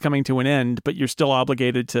knows that it's coming to an end, but you're still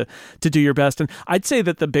obligated to do your best. And I'd say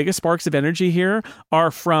that the biggest sparks of energy here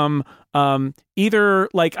are from either,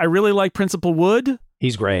 like, I really like Principal Wood.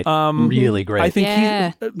 He's great. Really great. I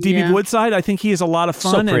think D.B. Woodside, I think he is a lot of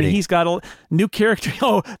fun, and he's got a new character.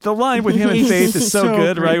 Oh, the line with him and Faith is so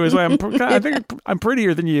good, right? It was like, I think I'm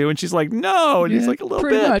prettier than you, and she's like, no, and he's like, a little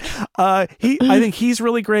bit. Much. I think he's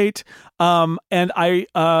really great.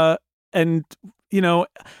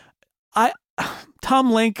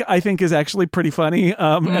 Tom Link, I think, is actually pretty funny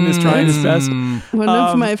and is trying his best. One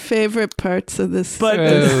of my favorite parts of this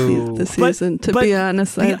season, to be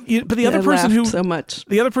honest. But the other person who so much.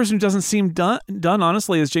 The other person who doesn't seem done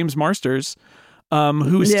honestly is James Marsters,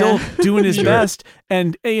 who is still doing his best.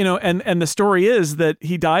 And and the story is that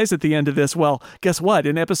he dies at the end of this. Well, guess what?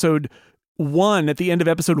 In episode 1, at the end of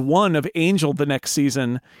episode 1 of Angel the next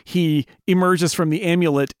season, he emerges from the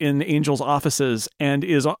amulet in Angel's offices and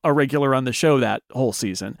is a regular on the show that whole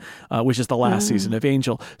season, which is the last season of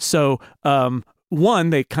Angel. So, 1,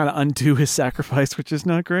 they kind of undo his sacrifice, which is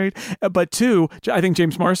not great. But 2, I think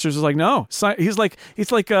James Marsters is like, no, he's like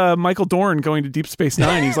Michael Dorn going to Deep Space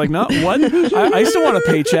Nine. He's like, no, what? I still want a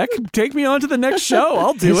paycheck. Take me on to the next show.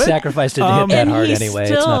 I'll do his it. Sacrifice didn't hit that hard anyway.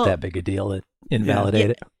 It's not that big a deal to invalidate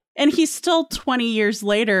it. And he's still 20 years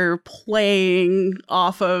later playing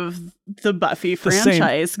off of the Buffy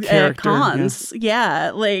franchise at cons.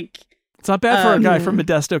 Yeah, like... It's not bad for a guy from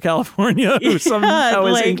Modesto, California, who somehow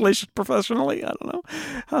is English professionally. I don't know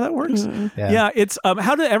how that works. Yeah, it's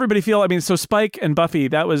how did everybody feel? I mean, so Spike and Buffy,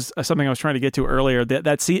 that was something I was trying to get to earlier.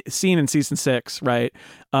 That scene in season 6, right?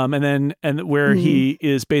 And where he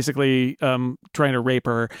is basically trying to rape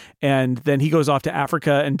her, and then he goes off to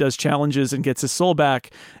Africa and does challenges and gets his soul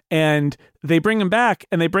back. And they bring him back,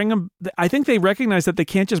 and I think they recognize that they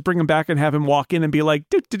can't just bring him back and have him walk in and be like,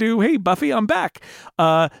 hey, Buffy, I'm back.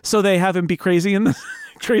 So they have him be crazy in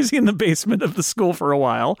the basement of the school for a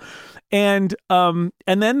while. And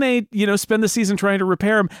then they, spend the season trying to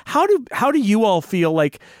repair him. How do you all feel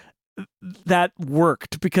like that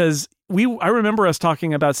worked? Because I remember us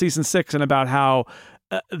talking about season 6 and about how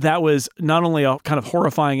that was not only a kind of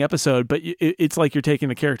horrifying episode, but it's like you're taking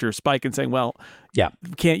the character of Spike and saying, well,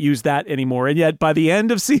 can't use that anymore. And yet by the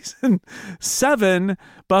end of season 7,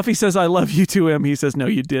 Buffy says, I love you to him. He says, no,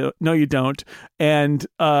 you do. No, you don't. And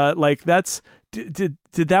did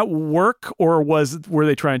that work, or were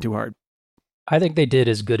they trying too hard? I think they did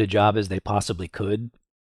as good a job as they possibly could.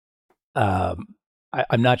 I'm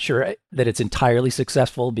not sure that it's entirely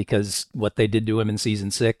successful, because what they did to him in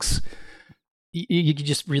season 6, you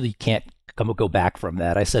just really can't go back from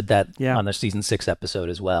that. I said that on the season 6 episode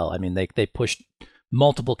as well. I mean, they pushed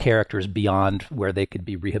multiple characters beyond where they could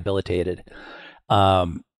be rehabilitated.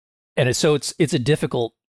 And it's a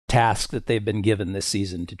difficult task that they've been given this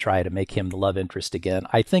season to try to make him the love interest again.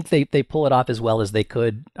 I think they pull it off as well as they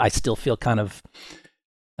could. I still feel kind of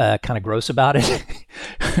gross about it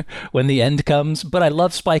when the end comes, but I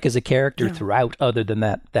love Spike as a character throughout, other than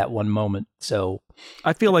that one moment. So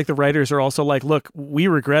I feel like the writers are also like, look, we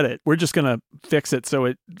regret it. We're just going to fix it.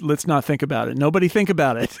 So let's not think about it. Nobody think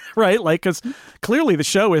about it. Right. Like, cause clearly the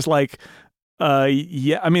show is like,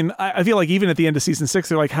 I mean, I feel like even at the end of season 6,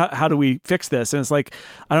 they're like, how do we fix this? And it's like,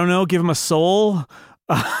 I don't know, give him a soul.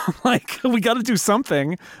 Like, we got to do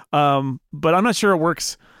something. But I'm not sure it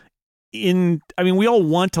works. I mean, we all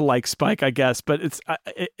want to like Spike, I guess, but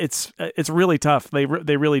it's really tough. They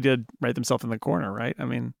really did write themselves in the corner, right? I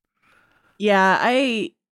mean, yeah,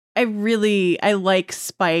 I like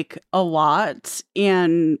Spike a lot,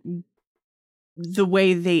 and the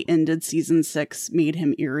way they ended season 6 made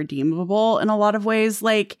him irredeemable in a lot of ways.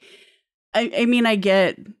 Like, I mean, I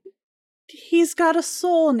get he's got a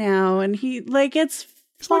soul now, and it's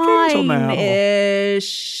fine-ish,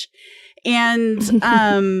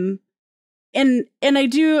 and And I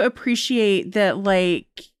do appreciate that,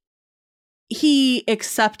 like, he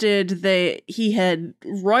accepted that he had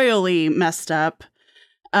royally messed up,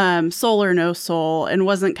 soul or no soul, and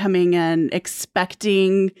wasn't coming in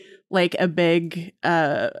expecting like a big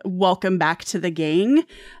welcome back to the gang.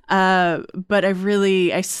 But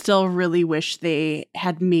I still really wish they'd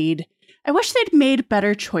made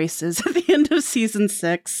better choices at the end of season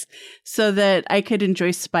 6 so that I could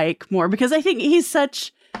enjoy Spike more, because I think he's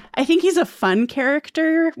a fun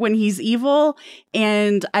character when he's evil,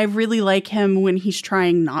 and I really like him when he's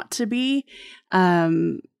trying not to be.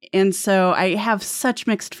 And so I have such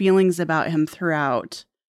mixed feelings about him throughout.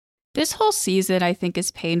 This whole season, I think,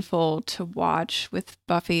 is painful to watch with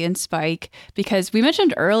Buffy and Spike, because we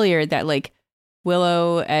mentioned earlier that, like,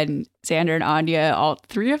 Willow and Xander and Anya, all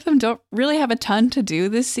three of them don't really have a ton to do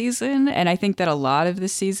this season. And I think that a lot of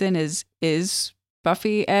this season is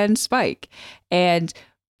Buffy and Spike. And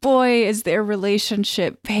boy, is their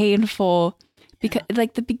relationship painful, because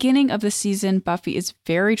like the beginning of the season, Buffy is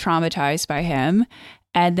very traumatized by him.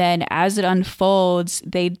 And then as it unfolds,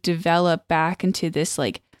 they develop back into this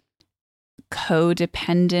like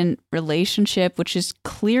codependent relationship, which is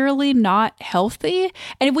clearly not healthy.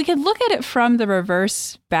 And we can look at it from the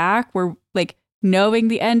reverse back, where like knowing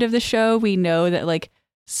the end of the show, we know that like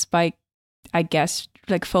Spike, I guess,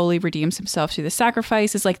 like fully redeems himself through the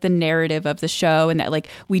sacrifice is like the narrative of the show, and that like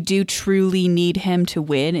we do truly need him to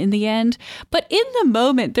win in the end. But in the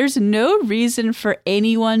moment, there's no reason for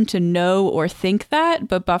anyone to know or think that,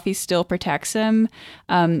 but Buffy still protects him.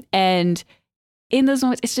 And in those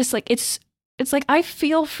moments, it's just like, it's like, I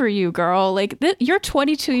feel for you, girl. Like you're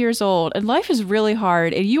 22 years old and life is really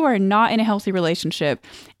hard and you are not in a healthy relationship.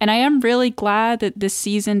 And I am really glad that this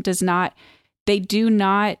season they do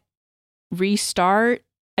not restart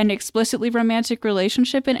an explicitly romantic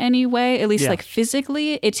relationship in any way, at least like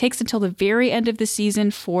physically. It takes until the very end of the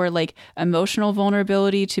season for like emotional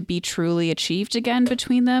vulnerability to be truly achieved again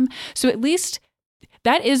between them. So at least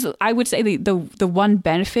that is, I would say, the one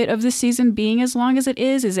benefit of the season being as long as it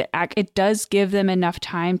is it does give them enough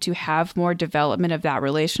time to have more development of that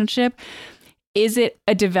relationship. Is it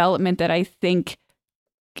a development that I think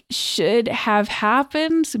should have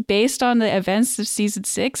happened based on the events of season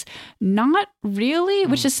 6? Not really,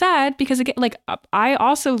 which is sad because again, like I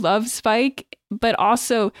also love Spike, but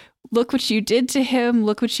also look what you did to him.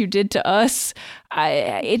 Look what you did to us.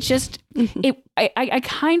 I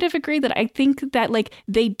kind of agree that I think that like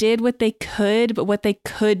they did what they could, but what they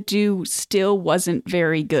could do still wasn't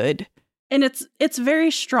very good. And it's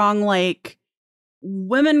very strong, like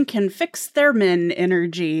women can fix their men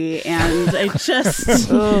energy. And I just,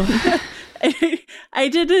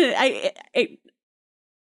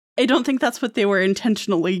 I don't think that's what they were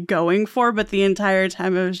intentionally going for, but the entire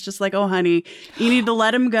time I was just like, oh, honey, you need to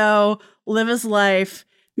let him go, live his life.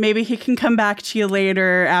 Maybe he can come back to you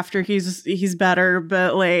later after he's better.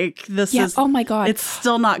 But like, this is, oh my God, it's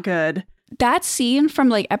still not good. That scene from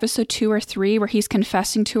like episode 2 or 3 where he's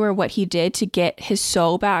confessing to her what he did to get his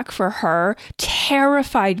soul back for her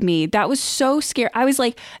terrified me. That was so scary. I was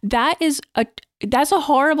like, that's a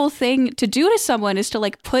horrible thing to do to someone, is to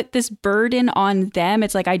like put this burden on them.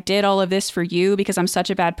 It's like, I did all of this for you because I'm such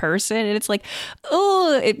a bad person. And it's like,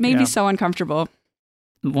 oh, it made me so uncomfortable.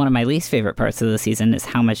 One of my least favorite parts of the season is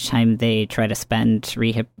how much time they try to spending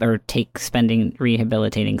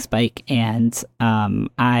rehabilitating Spike. And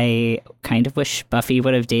I kind of wish Buffy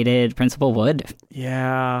would have dated Principal Wood.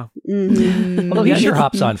 Yeah. Mm-hmm. Well, he sure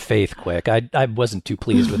hops on Faith quick. I wasn't too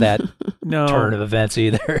pleased with that turn of events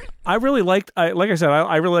either. I really liked, like I said,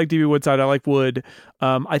 I really like D.B. Woodside. I like Wood.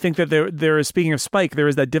 I think that there is, speaking of Spike, there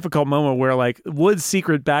is that difficult moment where like Wood's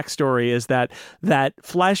secret backstory is that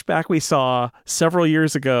flashback we saw several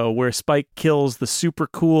years ago where Spike kills the super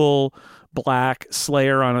cool black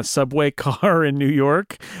Slayer on a subway car in New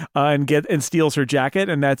York and steals her jacket,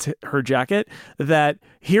 and that's her jacket. That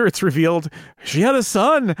here it's revealed she had a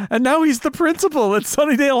son and now he's the principal at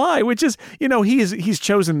Sunnydale High, which is, he's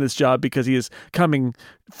chosen this job because he is coming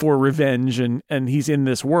for revenge and he's in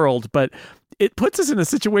this world. But it puts us in a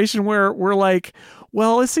situation where we're like,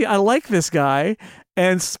 well, let's see, I like this guy,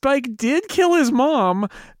 and Spike did kill his mom,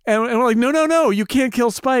 and we're like, no, you can't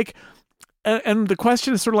kill Spike. And the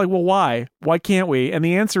question is sort of like, well, why? Why can't we? And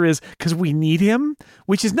the answer is because we need him,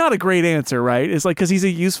 which is not a great answer, right? It's like, because he's a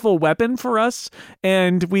useful weapon for us,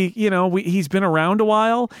 and he's been around a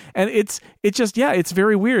while, and it's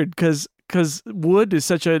very weird because Wood is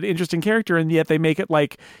such an interesting character, and yet they make it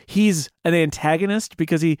like he's an antagonist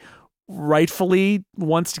because he rightfully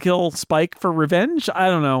wants to kill Spike for revenge. I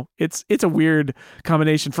don't know. It's a weird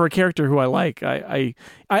combination for a character who I like. I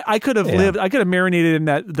could have lived. I could have marinated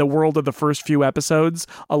in the world of the first few episodes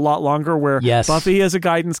a lot longer. Where Buffy is a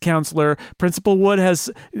guidance counselor, Principal Wood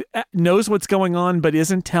knows what's going on but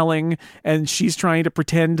isn't telling, and she's trying to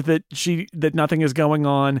pretend that nothing is going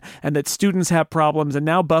on, and that students have problems. And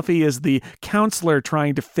now Buffy is the counselor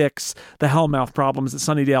trying to fix the Hellmouth problems at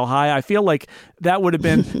Sunnydale High. I feel like that would have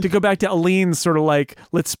been, to go back to Aline's sort of like,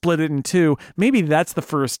 let's split it in two. Maybe that's the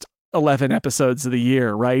first 11 episodes of the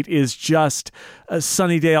year, right? Is just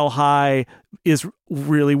Sunnydale High is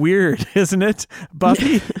really weird, isn't it,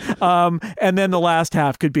 Buffy? And then the last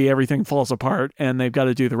half could be everything falls apart and they've got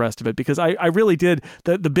to do the rest of it, because I really did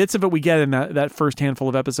the bits of it we get in that first handful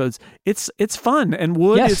of episodes. It's fun, and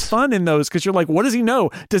Wood is fun in those, because you're like, what does he know?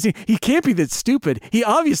 He can't be that stupid. He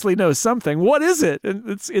obviously knows something. What is it? And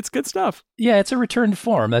it's good stuff. Yeah, it's a return to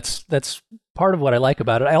form. That's part of what I like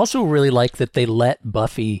about it. I also really like that they let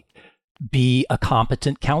Buffy be a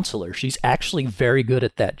competent counselor. She's actually very good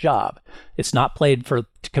at that job. It's not played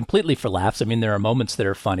completely for laughs. I mean, there are moments that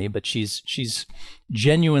are funny, but she's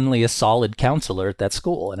genuinely a solid counselor at that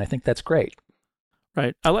school, and I think that's great.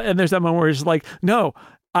 Right. And there's that moment where she's like, no,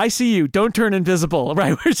 I see you, don't turn invisible,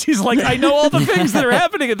 right? Where she's like, I know all the things that are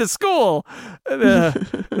happening at the school. That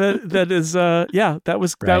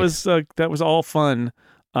was all fun.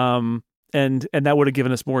 that would have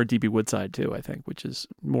given us more DB Woodside too, I think, which is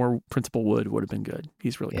more Principal Wood would have been good.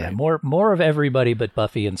 He's really great. More of everybody but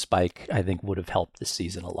Buffy and Spike, I think, would have helped this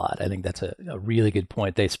season a lot. I think that's a really good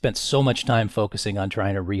point. They spent so much time focusing on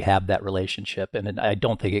trying to rehab that relationship, and I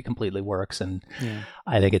don't think it completely works, and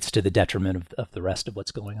I think it's to the detriment of the rest of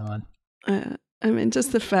what's going on. I mean,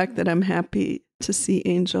 just the fact that I'm happy to see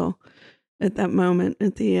Angel at that moment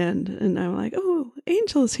at the end, and I'm like, oh,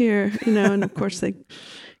 Angel's here, and of course they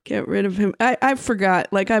get rid of him. I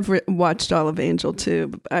forgot, like I've watched all of Angel too,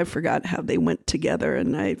 but I forgot how they went together,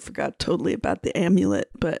 and I forgot totally about the amulet,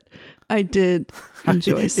 but I did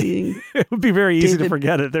enjoy seeing it would be very easy to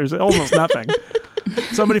forget it. There's almost nothing.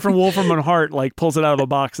 Somebody from Wolfram and Hart like pulls it out of a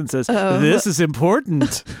box and says, this is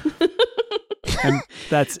important. And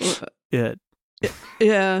that's it.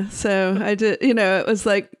 Yeah, so I did, it was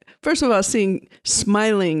like, first of all, seeing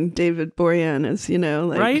smiling David Boreanaz,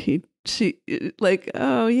 like right? She like,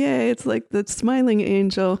 oh yay, it's like the smiling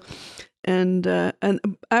angel, and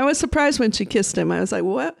I was surprised when she kissed him. I was like,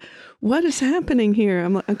 what is happening here?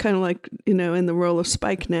 I'm kind of like, in the role of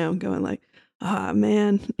Spike now, going like,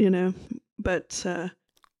 man, but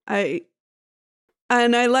I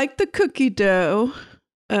like the cookie dough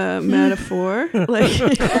metaphor, like.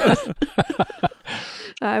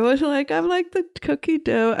 I was like, I like the cookie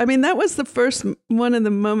dough. I mean, that was the first one of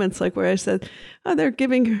the moments, like where I said, "Oh, they're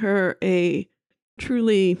giving her a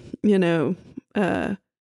truly, good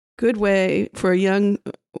way for a young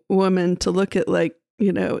woman to look at, like,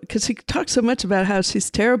 because he talks so much about how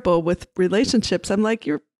she's terrible with relationships." I'm like,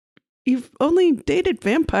 you've only dated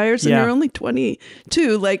vampires and you're only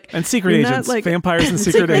 22, like, and secret agents, like vampires and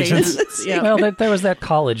secret agents. Yeah. Well, there was that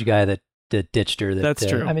college guy that ditched her. That's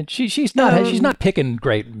true. I mean, she's not picking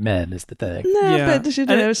great men, is the thing. No,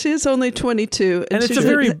 but she's only 22, and it's a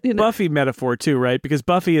very Buffy metaphor too, right? Because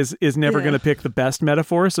Buffy is never going to pick the best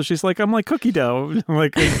metaphor, so she's like, I'm like cookie dough. I'm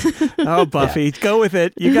like, oh, Buffy, go with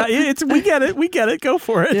it. You got it. We get it. Go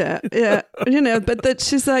for it. Yeah. But that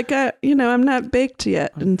she's like, I'm not baked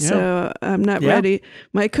yet, and so I'm not ready.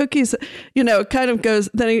 My cookies, it kind of goes.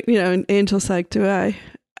 Then and Angel's like, do I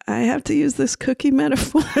have to use this cookie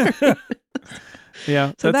metaphor?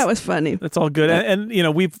 Yeah, so that was funny. That's all good,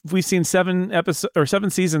 and we've seen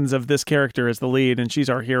 7 seasons of this character as the lead, and she's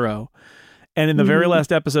our hero. And in the very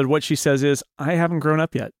last episode, what she says is, "I haven't grown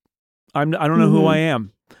up yet. I don't know who I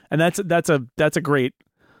am," and that's a great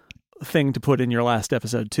thing to put in your last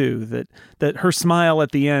episode too. That her smile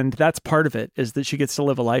at the end, that's part of it, is that she gets to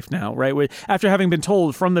live a life now, right? After having been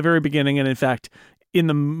told from the very beginning, and in fact, in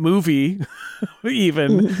the movie,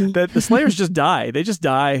 even that the Slayers just die. They just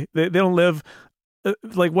die. They don't live.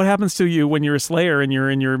 Like, what happens to you when you're a Slayer and you're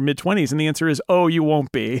in your mid-20s? And the answer is, oh, you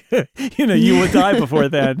won't be. You will die before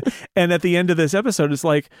then. And at the end of this episode, it's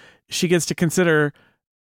like she gets to consider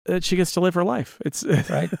that she gets to live her life. It's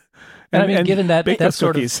right. And given that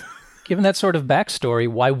sort of backstory,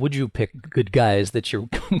 why would you pick good guys that you're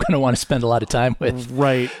going to want to spend a lot of time with?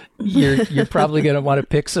 Right. You're probably going to want to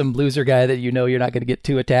pick some loser guy that you're not going to get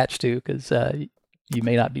too attached to, because you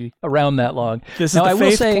may not be around that long. This is the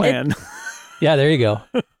Faith plan. Yeah, there you go.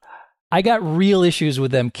 I got real issues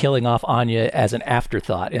with them killing off Anya as an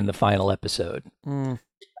afterthought in the final episode. I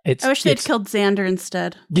wish they'd killed Xander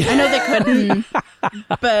instead. I know they couldn't,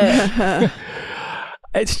 but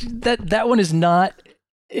it's that one is not.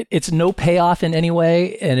 It's no payoff in any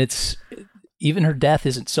way, and it's even her death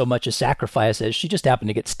isn't so much a sacrifice as she just happened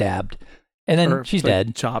to get stabbed, and then she's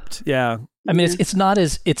dead, chopped. Yeah, I mean it's not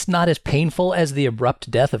as painful as the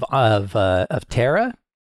abrupt death of Tara.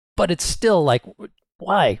 But it's still like,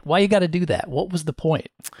 why you got to do that? What was the point?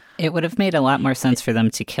 It would have made a lot more sense for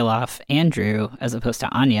them to kill off Andrew as opposed to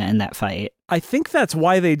Anya in that fight. I think that's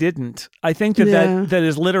why they didn't. I think that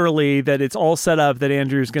is literally that it's all set up that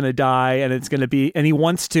Andrew's going to die, and it's going to be, and he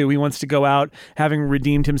wants to go out having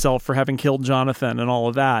redeemed himself for having killed Jonathan and all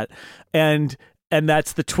of that. And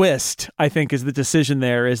that's the twist, I think, is the decision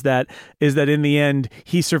there, is that in the end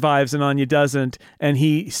he survives and Anya doesn't, and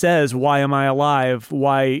he says, "Why am I alive?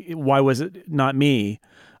 Why was it not me?"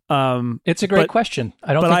 It's a great question.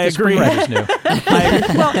 I don't think I the agree. screenwriters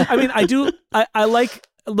knew. I like.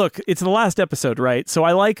 Look, it's the last episode, right? So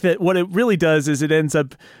I like that. What it really does is it ends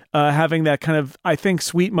up having that kind of, I think,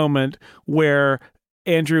 sweet moment where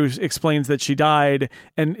Andrew explains that she died,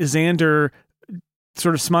 and Xander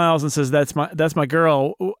sort of smiles and says, that's my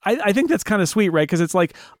girl. I think that's kind of sweet, right? Because it's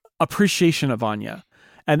like appreciation of Anya,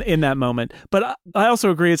 and in that moment. But I also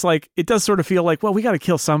agree, it's like, it does sort of feel like, well, we got to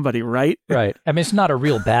kill somebody, right? Right. I mean, it's not a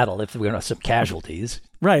real battle if we're going to have some casualties.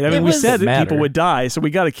 Right. I mean, we said that people would die, so we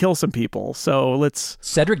got to kill some people. So let's...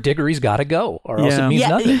 Cedric Diggory's got to go, or else it means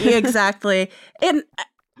nothing. Yeah, exactly. And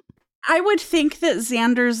I would think that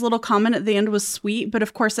Xander's little comment at the end was sweet, but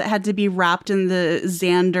of course it had to be wrapped in the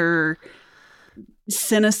Xander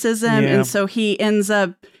cynicism. And so he ends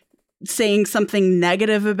up saying something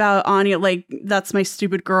negative about Anya, like, that's my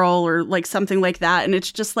stupid girl, or like something like that. And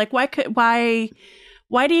it's just like, why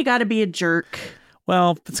do you got to be a jerk?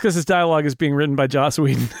 Well, it's because his dialogue is being written by Joss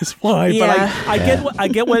Whedon. That's why. Yeah. But I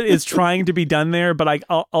get what is trying to be done there. But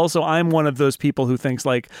I'm one of those people who thinks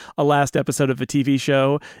like a last episode of a TV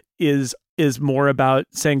show is more about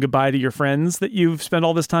saying goodbye to your friends that you've spent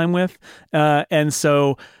all this time with, and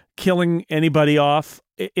so killing anybody off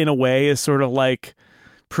in a way is sort of like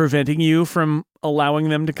preventing you from allowing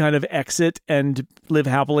them to kind of exit and live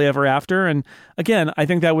happily ever after. And again, I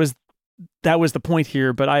think that was the point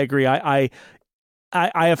here. But I agree. I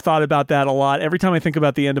have thought about that a lot. Every time I think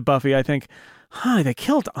about the end of Buffy, I think, they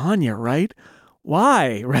killed Anya, right?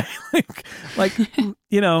 Why? Right? like,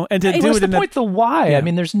 you know, and to do what's it the in point? The why? Yeah. I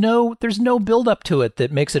mean, there's no build up to it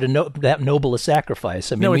that makes it that noble a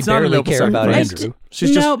sacrifice. I mean, No, we it's not a barely noble care about sacrifice. Andrew.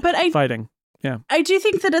 She's just fighting. Yeah. I do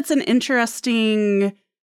think that it's an interesting,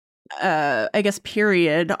 I guess,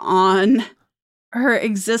 period on her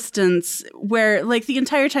existence where, like, the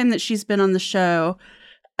entire time that she's been on the show,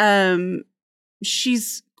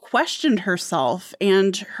 she's questioned herself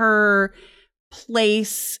and her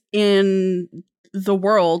place in the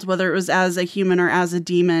world, whether it was as a human or as a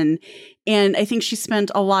demon. And I think she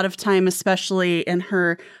spent a lot of time, especially in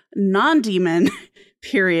her non-demon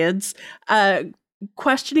periods,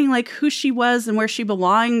 questioning like who she was and where she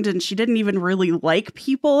belonged, and she didn't even really like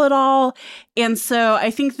people at all. And so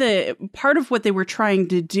I think that part of what they were trying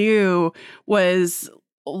to do was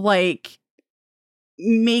like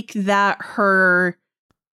make that her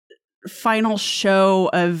final show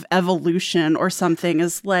of evolution or something,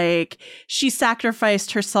 is like she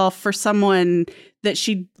sacrificed herself for someone that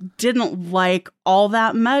she didn't like all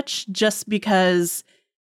that much just because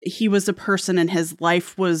he was a person and his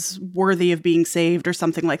life was worthy of being saved or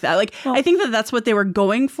something like that. Like, I think that that's what they were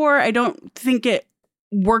going for. I don't think it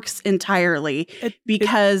works entirely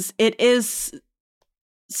because it is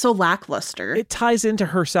so lackluster. It ties into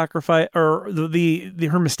her sacrifice, or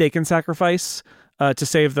her mistaken sacrifice to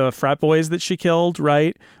save the frat boys that she killed,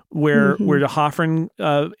 right? Where the Hoffman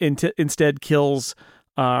instead kills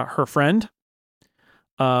her friend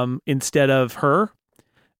instead of her.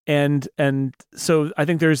 And so I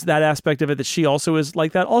think there's that aspect of it that she also is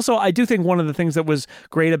like that. Also, I do think one of the things that was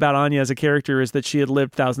great about Anya as a character is that she had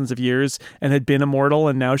lived thousands of years and had been immortal,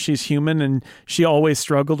 and now she's human, and she always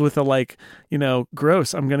struggled with the, like, you know,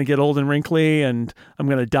 gross, I'm going to get old and wrinkly and I'm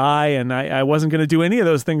going to die, and I wasn't going to do any of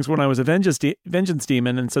those things when I was a vengeance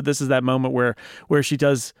demon. And so this is that moment where she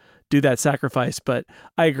does do that sacrifice. But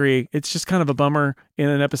I agree, it's just kind of a bummer in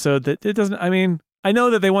an episode that it doesn't, I mean, I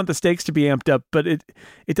know that they want the stakes to be amped up, but it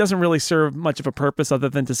doesn't really serve much of a purpose other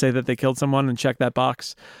than to say that they killed someone and check that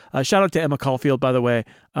box. Shout out to Emma Caulfield, by the way.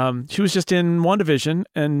 She was just in WandaVision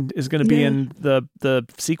and is going to be in the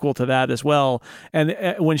sequel to that as well. And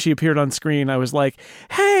when she appeared on screen, I was like,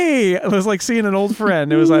 hey, I was like seeing an old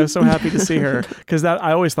friend. I was so happy to see her, because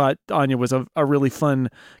I always thought Anya was a really fun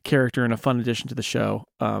character and a fun addition to the show.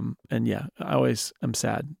 And yeah, I always am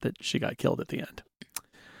sad that she got killed at the end.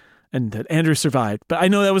 And that Andrew survived. But I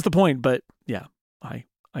know that was the point. But yeah, I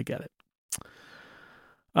get it.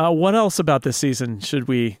 What else about this season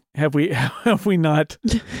have we not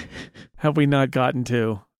gotten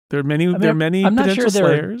to? There are many I'm not potential sure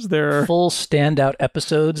slayers. There are full standout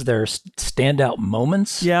episodes. There are standout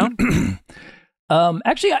moments. Yeah.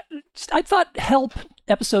 Actually, I thought Help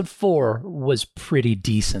episode 4 was pretty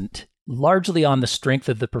decent, largely on the strength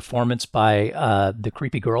of the performance by the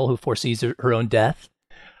creepy girl who foresees her own death.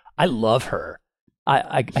 I love her.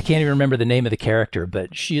 I can't even remember the name of the character,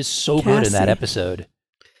 but she is so good in that episode.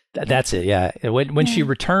 That's it, yeah. When she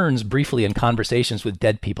returns briefly in conversations with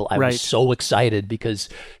dead people, I was so excited because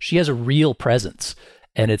she has a real presence,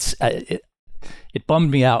 and it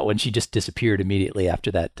bummed me out when she just disappeared immediately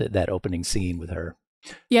after that opening scene with her.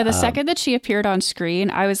 Yeah, the second that she appeared on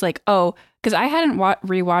screen, I was like, oh, because I hadn't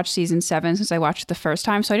rewatched season 7 since I watched it the first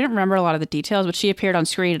time, so I didn't remember a lot of the details, but she appeared on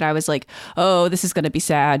screen and I was like, oh, this is going to be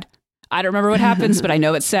sad. I don't remember what happens, but I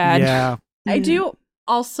know it's sad. Yeah. I do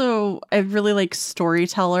also, I really like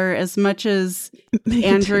Storyteller as much as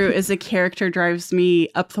Andrew as a character drives me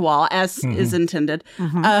up the wall, as is intended.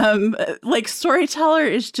 Like, Storyteller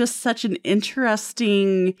is just such an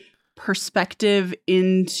interesting perspective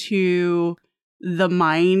into the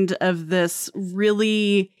mind of this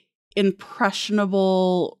really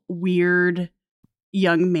impressionable, weird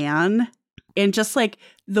young man. And just like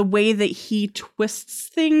the way that he twists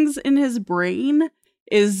things in his brain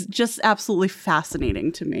is just absolutely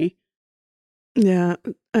fascinating to me. Yeah.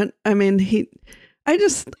 And I mean,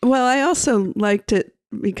 I also liked it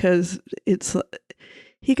because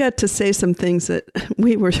he got to say some things that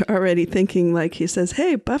we were already thinking. Like he says,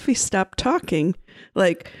 "Hey, Buffy, stop talking."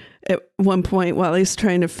 Like at one point while he's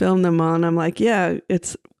trying to film them on, I'm like, yeah,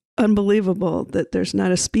 it's unbelievable that there's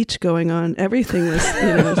not a speech going on. Everything was,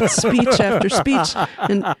 speech after speech.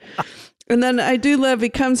 And then I do love, he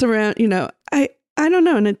comes around, I don't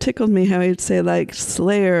know. And it tickled me how he'd say like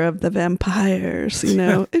Slayer of the Vampires,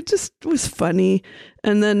 it just was funny.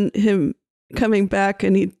 And then him coming back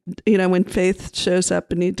and he, when Faith shows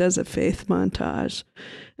up and he does a Faith montage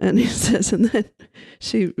and he says, and then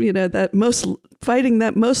she, fighting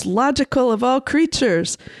that most logical of all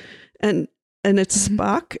creatures. And it's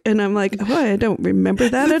Spock, and I'm like, oh, I don't remember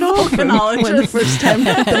that at all. When the first time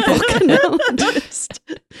the volcanologist.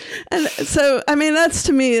 And so, I mean, that's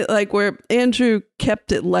to me like where Andrew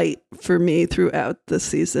kept it light for me throughout the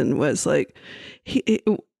season was like,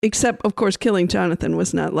 except of course, killing Jonathan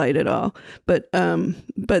was not light at all. But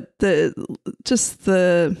his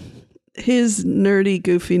nerdy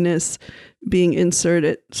goofiness being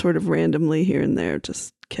inserted sort of randomly here and there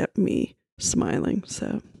just kept me smiling.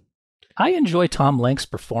 So. I enjoy Tom Lenks'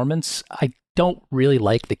 performance. I don't really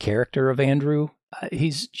like the character of Andrew.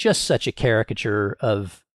 He's just such a caricature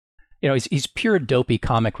of, he's pure dopey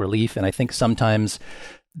comic relief. And I think sometimes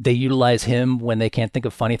they utilize him when they can't think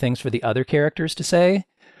of funny things for the other characters to say.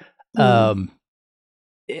 And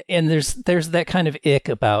there's that kind of ick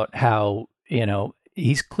about how,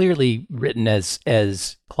 he's clearly written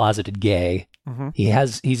as closeted gay. Mm-hmm.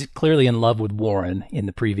 He's clearly in love with Warren in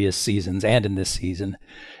the previous seasons and in this season.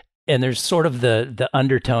 And there's sort of the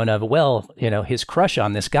undertone of, his crush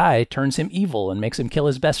on this guy turns him evil and makes him kill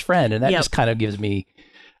his best friend. And that just kind of gives me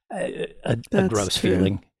a gross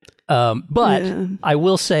feeling. But I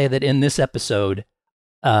will say that in this episode,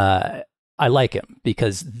 I like him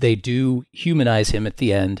because they do humanize him at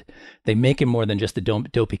the end. They make him more than just a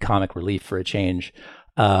dopey comic relief for a change.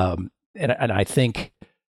 And I think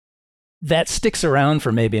that sticks around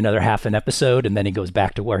for maybe another half an episode, and then he goes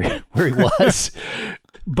back to where he was.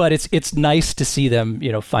 But it's nice to see them,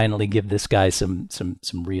 finally give this guy some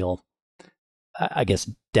real, I guess,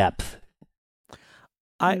 depth.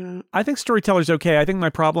 I think Storyteller's okay. I think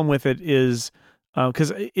my problem with it is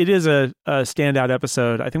because it is a standout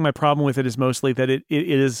episode. I think my problem with it is mostly that it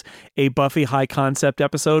is a Buffy high concept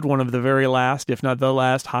episode, one of the very last, if not the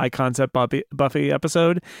last, high concept Buffy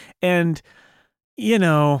episode, and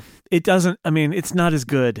it doesn't. I mean, it's not as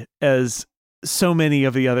good as so many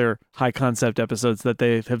of the other high concept episodes that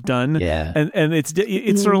they have done. Yeah. And it's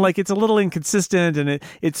sort of like it's a little inconsistent and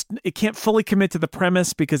it can't fully commit to the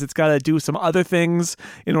premise because it's got to do some other things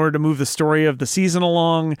in order to move the story of the season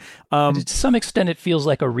along. To some extent, it feels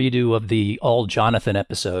like a redo of the All Jonathan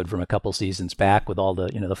episode from a couple seasons back with all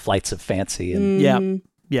the, the flights of fancy. And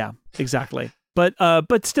Yeah, exactly. But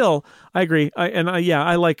still, I agree.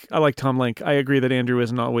 I like Tom Lenk. I agree that Andrew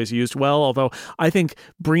isn't always used well, although I think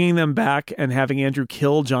bringing them back and having Andrew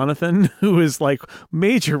kill Jonathan, who is like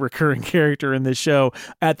major recurring character in this show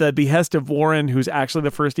at the behest of Warren, who's actually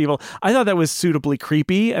the first evil, I thought that was suitably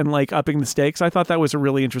creepy and like upping the stakes. I thought that was a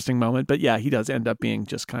really interesting moment. But yeah, he does end up being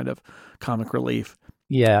just kind of comic relief.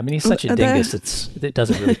 Yeah, I mean, he's such a dingus, it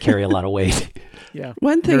doesn't really carry a lot of weight. Yeah.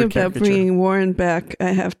 One thing about bringing Warren back I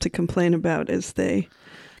have to complain about is they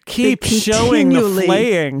keep showing the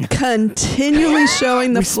flaying. Continually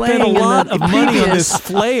showing the flaying. We spent a lot of money on this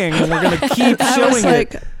flaying, and we're going to keep showing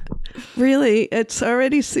it. Really, it's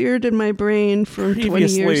already seared in my brain from 20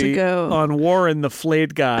 years ago. On Warren, the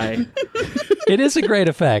flayed guy. It is a great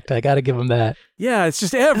effect. I got to give him that. Yeah, it's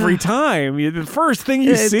just every time. The first thing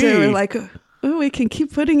you see. They were like, oh, we can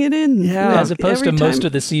keep putting it in. Yeah, as opposed to most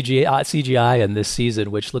of the CGI in this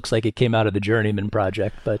season, which looks like it came out of the Journeyman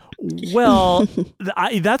project. But well,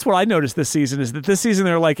 that's what I noticed this season is that this season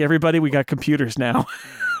they're like, everybody, we got computers now.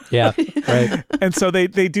 Yeah, right. And so they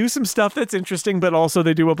do some stuff that's interesting, but also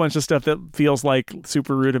they do a bunch of stuff that feels like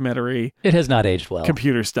super rudimentary. It has not aged well.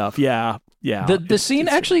 Computer stuff. Yeah. The scene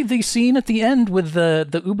at the end with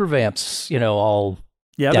the Uber vamps, all.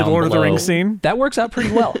 Yeah, the Lord of the Rings scene. That works out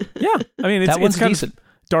pretty well. Yeah, I mean it's kind decent. Of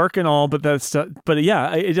dark and all, but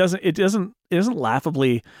yeah, it isn't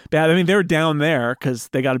laughably bad. I mean, they're down there because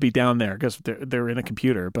they got to be down there because they're in a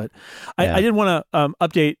computer. But I didn't want to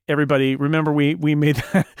update everybody. Remember, we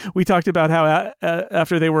talked about how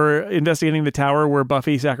after they were investigating the tower where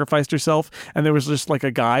Buffy sacrificed herself, and there was just like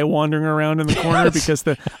a guy wandering around in the corner because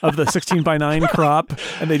of the 16:9 crop,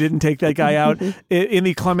 and they didn't take that guy out. In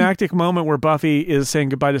the climactic moment where Buffy is saying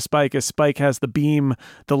goodbye to Spike, as Spike has the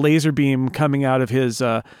laser beam coming out of his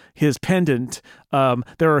pendant.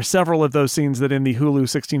 There are several of those scenes scenes that in the Hulu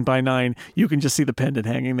 16:9 you can just see the pendant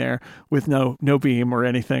hanging there with no beam or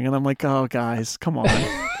anything, and I'm like, oh guys, come on.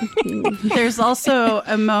 There's also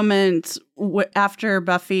a moment after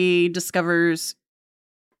Buffy discovers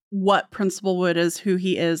what Principal Wood is, who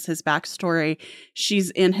he is, his backstory. She's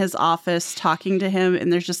in his office talking to him,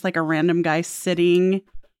 and there's just like a random guy sitting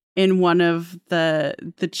in one of the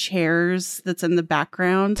chairs that's in the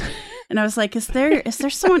background. And I was like, is there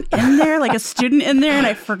someone in there, like a student in there? And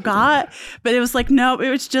I forgot. But it was like, no, it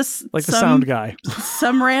was just like the sound guy.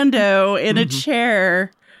 Some rando in a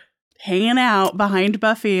chair hanging out behind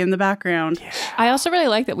Buffy in the background. I also really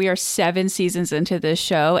like that we are 7 seasons into this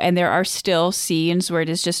show, and there are still scenes where it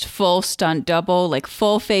is just full stunt double, like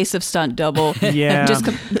full face of stunt double. Yeah. Just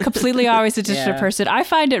completely always a different person. I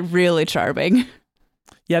find it really charming.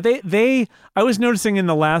 Yeah, I was noticing in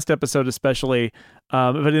the last episode especially,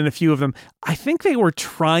 but in a few of them, I think they were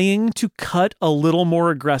trying to cut a little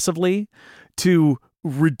more aggressively to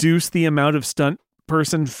reduce the amount of stunt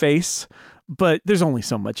person face. But there's only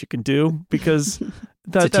so much you can do because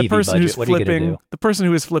that person who's flipping, the person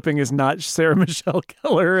who is flipping is not Sarah Michelle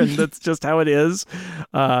Gellar, and that's just how it is.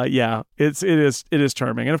 Yeah, it is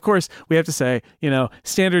charming, and of course we have to say,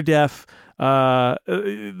 standard def. They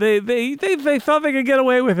thought they could get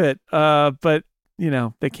away with it, but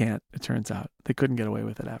they can't. It turns out they couldn't get away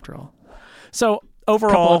with it after all. So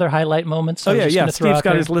overall, couple other highlight moments. Oh yeah. Steve's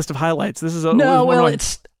got his list of highlights. This is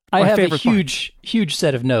I have a huge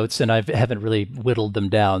set of notes, and I haven't really whittled them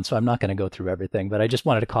down, so I'm not going to go through everything, but I just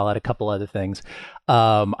wanted to call out a couple other things.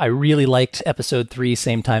 I really liked episode 3,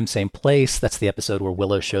 Same Time, Same Place. That's the episode where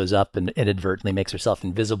Willow shows up and inadvertently makes herself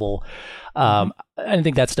invisible. I didn't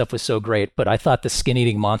think that stuff was so great, but I thought the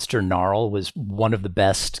skin-eating monster Gnarl was one of the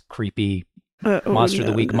best creepy Monster of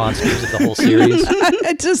the Week monsters of the whole series.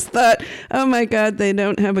 I just thought, oh my God, they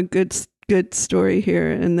don't have a good story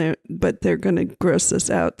here, but they're going to gross us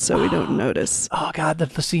out so we don't notice. Oh God,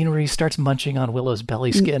 the scene where he starts munching on Willow's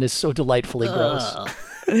belly skin is so delightfully gross.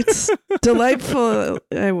 It's delightful.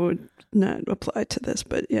 I would not apply to this,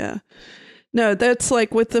 but yeah. No, that's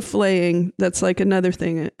like with the flaying. That's like another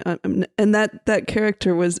thing. And that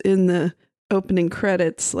character was in the opening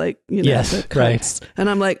credits, like, yes, right. And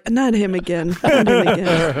I'm like, not him again.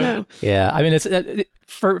 No. Yeah, I mean, it's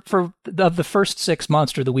for the first 6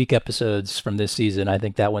 Monster of the Week episodes from this season, I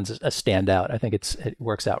think that one's a standout. I think it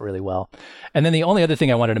works out really well. And then the only other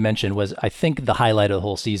thing I wanted to mention was, I think the highlight of the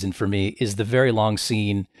whole season for me is the very long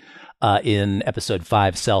scene in episode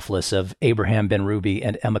 5, Selfless, of Abraham Ben-Ruby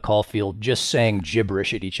and Emma Caulfield just saying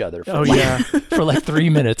gibberish at each other for for like 3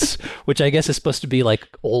 minutes, which I guess is supposed to be like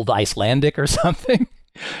old Icelandic or something.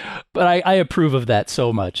 But I approve of that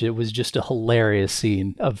so much. It was just a hilarious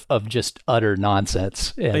scene of just utter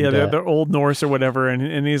nonsense. And, they're Old Norse or whatever,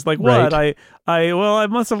 and he's like, "What? Right. I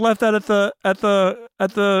must have left that at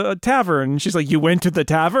the tavern." And she's like, "You went to the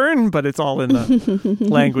tavern?" But it's all in the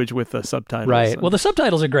language with the subtitles. Right. Well, the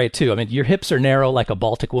subtitles are great too. I mean, your hips are narrow like a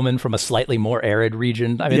Baltic woman from a slightly more arid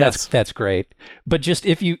region. I mean, that's great. But just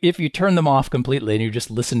if you turn them off completely and you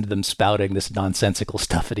just listen to them spouting this nonsensical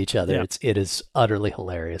stuff at each other, it is utterly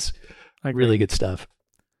hilarious. Really good stuff.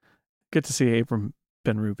 Good to see Abram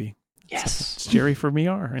Ben-Ruby. Yes. It's Jerry from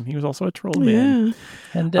ER, and he was also a troll man.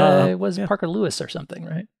 And it was Parker Lewis or something,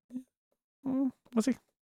 right? Was he?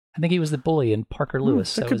 I think he was the bully in Parker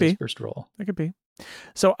Lewis. That was his first role. That could be.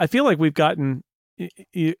 So I feel like we've gotten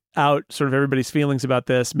out sort of everybody's feelings about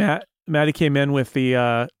this. Maddie came in with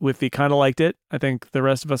the kind of liked it. I think the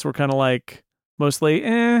rest of us were kind of like mostly,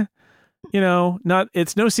 not.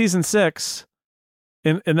 It's no season 6,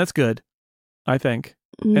 and that's good, I think.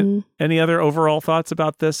 And any other overall thoughts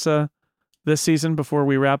about this season before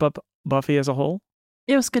we wrap up Buffy as a whole?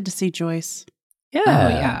 It was good to see Joyce.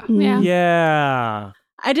 Yeah. Yeah.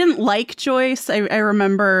 I didn't like Joyce. I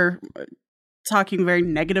remember talking very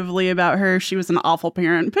negatively about her. She was an awful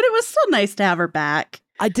parent, but it was still nice to have her back.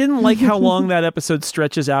 I didn't like how long that episode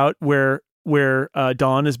stretches out where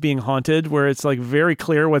Dawn is being haunted, where it's like very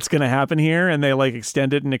clear what's going to happen here, and they like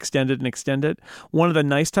extend it and extend it and extend it. One of the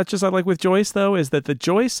nice touches I like with Joyce, though, is that the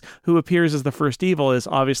Joyce who appears as the first evil is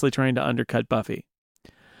obviously trying to undercut Buffy.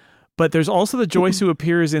 But there's also the Joyce who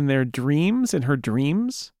appears in her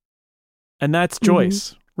dreams, and that's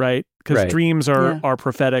Joyce, right? Because dreams are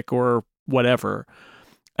prophetic or whatever.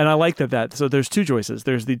 And I like that. So there's 2 Joyces.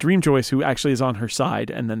 There's the dream Joyce who actually is on her side,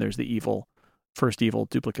 and then there's the first evil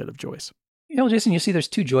duplicate of Joyce. Jason, you see there's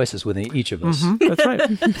 2 Joyces within each of us. Mm-hmm, that's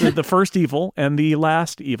right. the first evil and the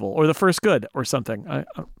last evil, or the first good, or something. I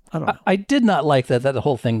don't know. I did not like that the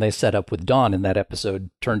whole thing they set up with Dawn in that episode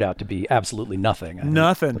turned out to be absolutely nothing.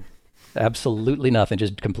 Nothing. Absolutely nothing.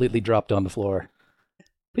 Just completely dropped on the floor.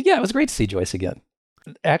 But yeah, it was great to see Joyce again.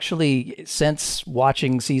 Actually, since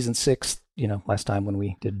watching season 6, last time when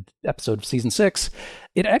we did episode of season 6,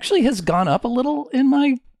 it actually has gone up a little in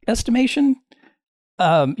my estimation.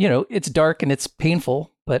 It's dark and it's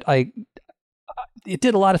painful, but it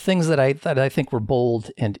did a lot of things that I think were bold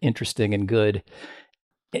and interesting and good.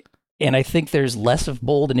 And I think there's less of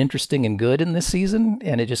bold and interesting and good in this season,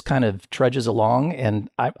 and it just kind of trudges along. And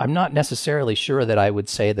I'm not necessarily sure that I would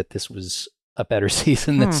say that this was a better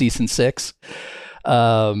season than season 6.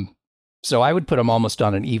 So I would put them almost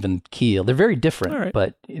on an even keel. They're very different,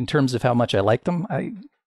 but in terms of how much I like them, I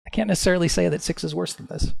can't necessarily say that 6 is worse than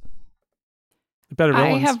this. Better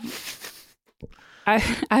villains.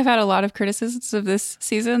 I've had a lot of criticisms of this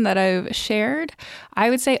season that I've shared. I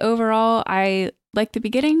would say overall, I like the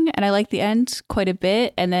beginning and I like the end quite a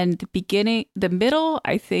bit. And then the middle,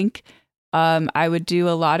 I think I would do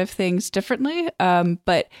a lot of things differently.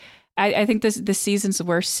 But I think the season's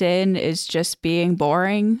worst sin is just being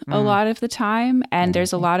boring a lot of the time. And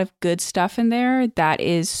there's a lot of good stuff in there that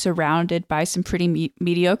is surrounded by some pretty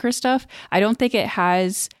mediocre stuff. I don't think it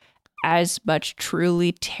has as much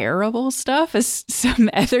truly terrible stuff as some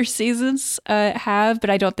other seasons have, but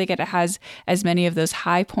I don't think it has as many of those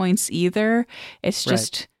high points either. It's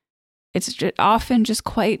just, it's just often just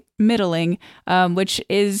quite middling, which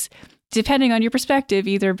is, depending on your perspective,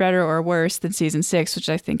 either better or worse than season 6, which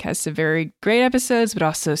I think has some very great episodes, but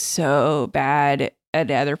also so bad at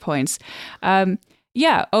other points.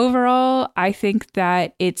 Overall, I think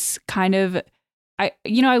that it's kind of,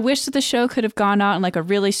 I wish that the show could have gone out in like a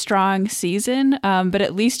really strong season, but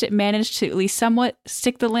at least it managed to at least somewhat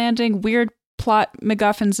stick the landing. Weird plot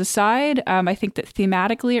MacGuffins aside, I think that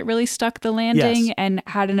thematically it really stuck the landing and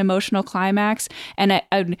had an emotional climax. And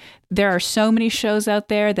there are so many shows out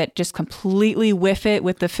there that just completely whiff it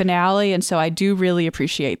with the finale, and so I do really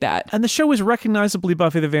appreciate that. And the show was recognizably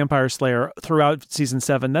Buffy the Vampire Slayer throughout season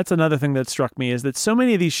 7. That's another thing that struck me, is that so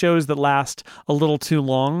many of these shows that last a little too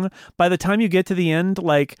long, by the time you get to the end,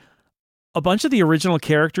 like, a bunch of the original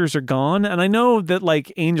characters are gone. And I know that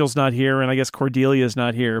like Angel's not here and I guess Cordelia's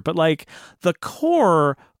not here, but like the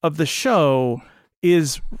core of the show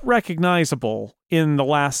is recognizable in the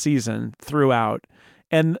last season throughout.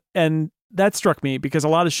 And that struck me because a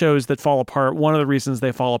lot of shows that fall apart, one of the reasons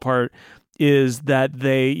they fall apart is that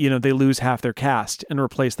they lose half their cast and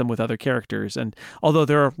replace them with other characters. And although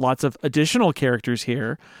there are lots of additional characters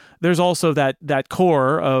here, there's also that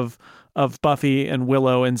core of Buffy and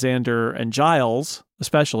Willow and Xander and Giles,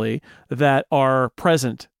 especially, that are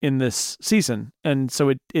present in this season. And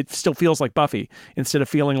so it still feels like Buffy instead of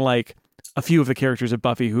feeling like a few of the characters of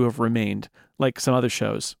Buffy who have remained, like some other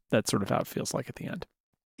shows. That's sort of how it feels like at the end.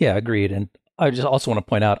 Yeah, agreed. And I just also want to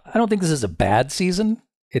point out, I don't think this is a bad season.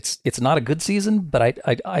 It's not a good season, but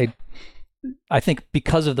I think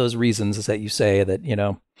because of those reasons that you say that,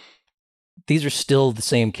 these are still the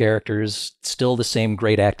same characters, still the same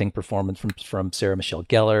great acting performance from Sarah Michelle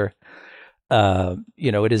Gellar.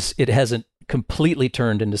 It hasn't completely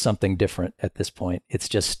turned into something different at this point. It's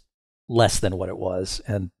just less than what it was.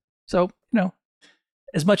 And so,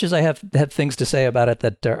 as much as I have had things to say about it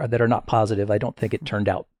that are not positive, I don't think it turned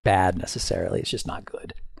out bad necessarily. It's just not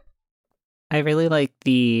good. I really like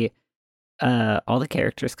all the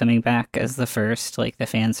characters coming back as the first, like the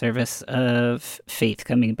fan service of Faith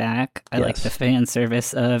coming back. I like the fan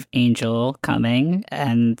service of Angel coming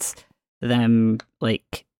and them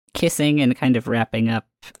like kissing and kind of wrapping up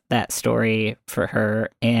that story for her.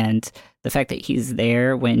 And the fact that he's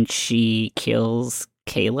there when she kills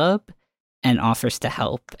Caleb and offers to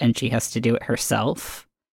help and she has to do it herself.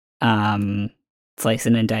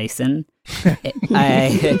 Slicing and dicing.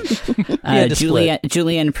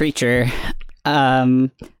 Julianne Preacher. I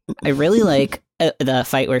really like the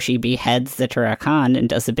fight where she beheads the Turok Khan and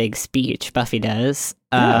does a big speech. Buffy does.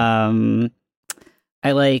 I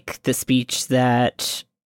like the speech that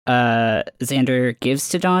Xander gives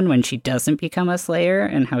to Dawn when she doesn't become a Slayer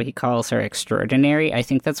and how he calls her extraordinary. I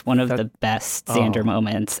think that's one of the best Xander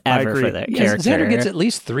moments ever for the character. Xander gets at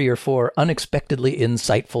least 3 or 4 unexpectedly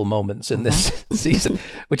insightful moments in this season,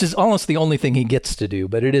 which is almost the only thing he gets to do.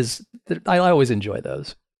 But I always enjoy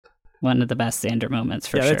those. One of the best Xander moments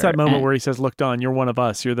for sure. Yeah, it's that moment where he says, "Look, Dawn, you're one of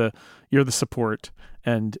us. You're the support,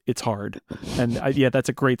 and it's hard." And that's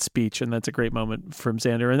a great speech, and that's a great moment from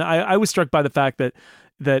Xander. And I was struck by the fact that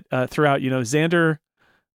throughout, Xander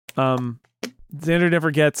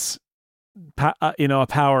never gets a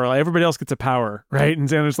power. Like, everybody else gets a power, right? And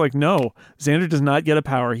Xander's like, no, Xander does not get a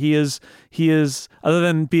power. He is other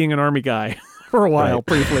than being an army guy for a while,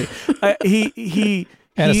 briefly. He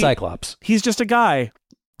a Cyclops. He's just a guy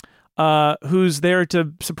who's there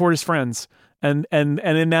to support his friends. And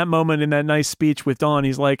in that moment, in that nice speech with Dawn,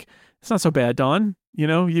 he's like, "It's not so bad, Dawn. You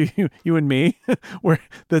know, you and me,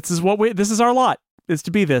 this is our lot. Is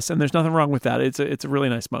to be this, and there's nothing wrong with that. It's a really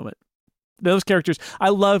nice moment." Those characters, I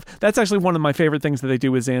love. That's actually one of my favorite things that they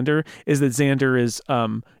do with Xander is that Xander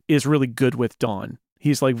is really good with Dawn.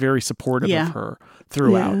 He's like very supportive of her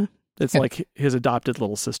throughout. Yeah. It's like his adopted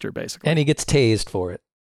little sister, basically. And he gets tased for it.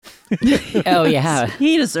 Oh, yeah.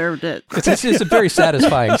 He deserved it. It's a very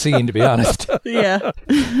satisfying scene, to be honest. Yeah.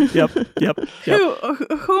 Yep.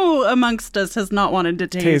 Who amongst us has not wanted to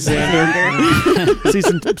tase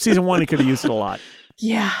Xander? Season 1, he could have used it a lot.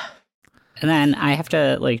 Yeah. And then I have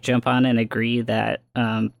to like jump on and agree that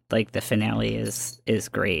like the finale is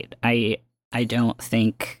great. I don't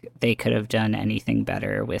think they could have done anything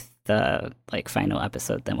better with the like final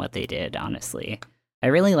episode than what they did, honestly. I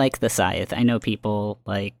really like the scythe. I know people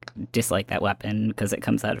like dislike that weapon because it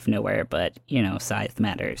comes out of nowhere, but you know, scythe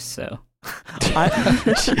matters, so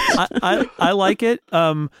I like it.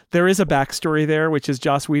 There is a backstory there, which is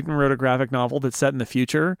Joss Whedon wrote a graphic novel that's set in the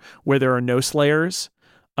future where there are no slayers.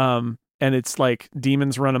 And it's like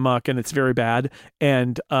demons run amok and it's very bad.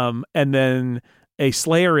 And then a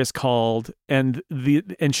slayer is called and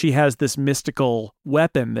she has this mystical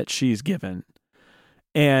weapon that she's given.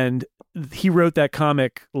 And he wrote that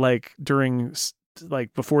comic like during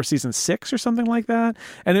like before season 6 or something like that.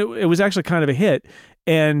 And it was actually kind of a hit.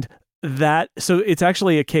 And so it's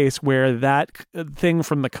actually a case where that thing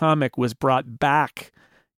from the comic was brought back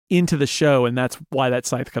into the show, and that's why that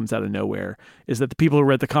scythe comes out of nowhere, is that the people who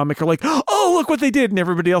read the comic are like, oh, look what they did, and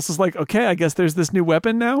everybody else is like, okay, I guess there's this new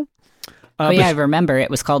weapon now. I remember it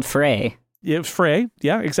was called Frey. Yeah, it was Frey.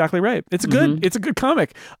 Yeah, exactly right. It's a good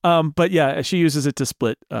comic. But yeah, she uses it to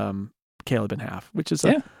split Caleb in half, which is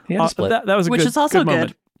that was a good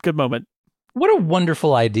moment. Good moment. What a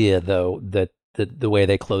wonderful idea, though, that the way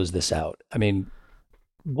they close this out. I mean,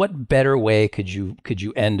 what better way could you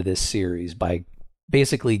end this series by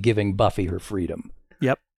basically giving Buffy her freedom?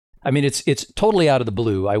 Yep. I mean, it's totally out of the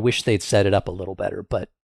blue. I wish they'd set it up a little better, but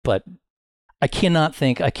I cannot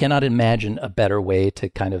imagine a better way to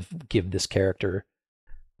kind of give this character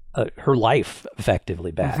her life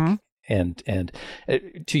effectively back. Mm-hmm. And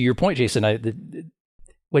to your point, Jason,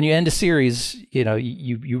 when you end a series, you know,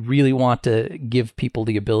 you really want to give people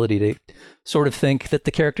the ability to sort of think that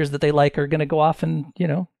the characters that they like are going to go off and, you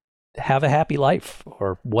know, have a happy life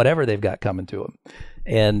or whatever they've got coming to them.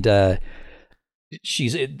 And her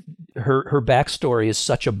backstory is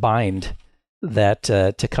such a bind that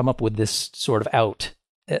to come up with this sort of out,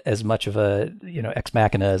 as much of a, you know, ex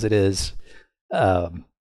machina as it is, I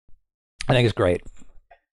think it's great.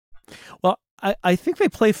 Well, I think they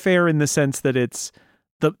play fair in the sense that it's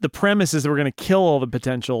the premise is that we're going to kill all the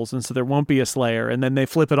potentials, and so there won't be a Slayer. And then they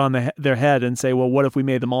flip it on their head and say, well, what if we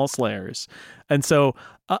made them all Slayers? And so,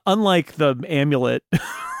 unlike the amulet,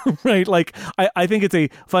 right? Like, I think it's a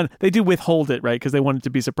fun. They do withhold it, right? Because they want it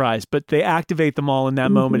to be surprised, but they activate them all in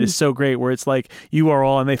that moment is so great, where it's like you are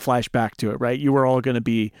all, and they flash back to it, right? You are all going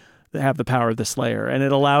to have the power of the Slayer, and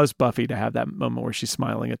it allows Buffy to have that moment where she's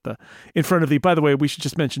smiling in front of the. By the way, we should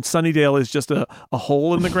just mention Sunnydale is just a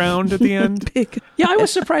hole in the ground at the end. Yeah, I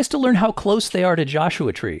was surprised to learn how close they are to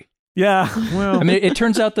Joshua Tree. Yeah, well, I mean, it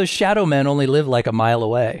turns out those Shadow Men only live like a mile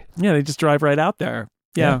away. Yeah, they just drive right out there.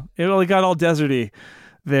 Yeah. It only got all deserty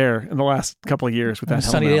there in the last couple of years with that.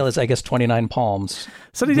 Sunnydale is, I guess, 29 Palms.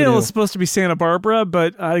 Sunnydale is supposed to be Santa Barbara,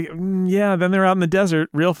 but then they're out in the desert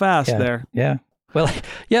real fast there. Yeah. Well,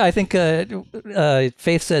 yeah, I think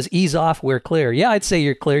Faith says, ease off, we're clear. Yeah, I'd say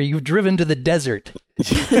you're clear. You've driven to the desert.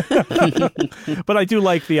 But I do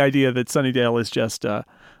like the idea that Sunnydale is just a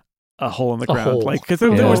hole in the ground. Like, because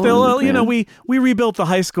there was still, you know, we rebuilt the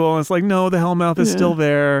high school, and it's like, no, the Hellmouth is still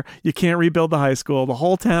there. You can't rebuild the high school. The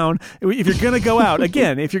whole town, if you're going to go out,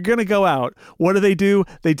 what do?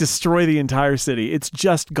 They destroy the entire city. It's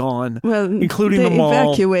just gone, including the mall. They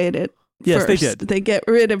evacuate it. Yes, first. They did. They get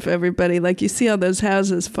rid of everybody. Like, you see all those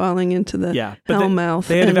houses falling into the Hellmouth.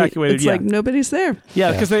 They had evacuated. It's like nobody's there.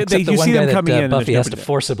 Yeah, because you see them coming in. Buffy has to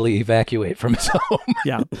forcibly evacuate from his home.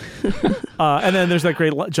 Yeah. And then there's that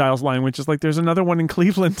great Giles line, which is like, "There's another one in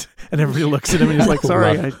Cleveland," and everybody looks at him and he's like,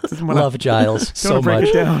 "Sorry, I just love Giles so break much."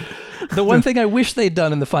 It down. The one thing I wish they'd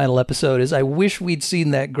done in the final episode is I wish we'd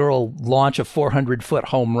seen that girl launch a 400-foot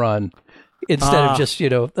home run. Instead of just, you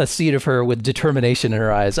know, a scene of her with determination in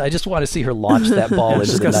her eyes. I just want to see her launch that ball into the night.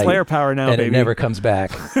 She's got Slayer power now, and baby. It never comes back.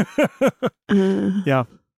 Yeah.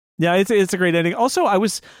 Yeah, it's a great ending. Also, I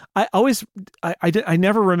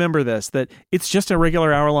never remember this, that it's just a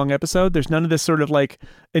regular hour-long episode. There's none of this sort of like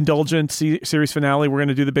indulgent series finale. We're going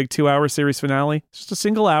to do the big 2-hour series finale. It's just a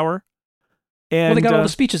single hour. And they got all the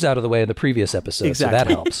speeches out of the way in the previous episode, exactly. so that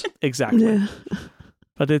helps. Exactly. Yeah.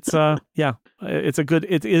 But it's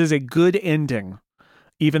it is a good ending,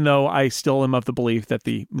 even though I still am of the belief that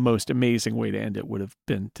the most amazing way to end it would have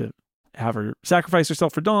been to have her sacrifice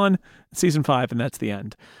herself for Dawn in season 5, and that's the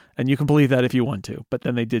end. And you can believe that if you want to, but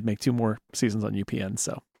then they did make 2 more seasons on UPN,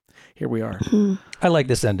 so here we are. I like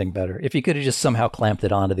this ending better. If you could have just somehow clamped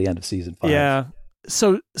it on to the end of season 5. Yeah.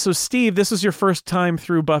 So Steve, this was your first time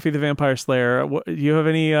through Buffy the Vampire Slayer. Do you have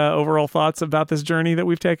any overall thoughts about this journey that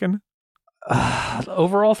we've taken?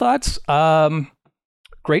 Overall thoughts?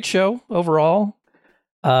 Great show overall.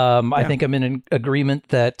 I think I'm in agreement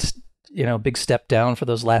that, big step down for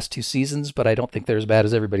those last 2 seasons, but I don't think they're as bad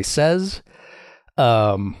as everybody says.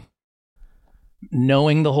 Knowing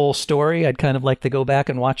the whole story, I'd kind of like to go back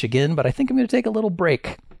and watch again, but I think I'm going to take a little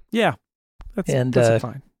break. Yeah, that's a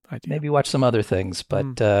fine idea. Maybe watch some other things,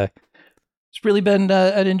 but it's really been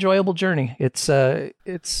an enjoyable journey. It's a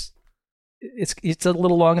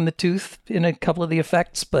little long in the tooth in a couple of the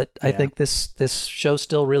effects, but I think this show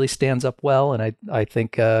still really stands up well, and I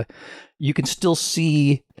think you can still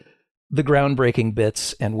see the groundbreaking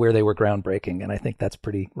bits and where they were groundbreaking, and I think that's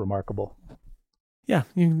pretty remarkable. Yeah.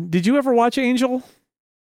 Did you ever watch Angel?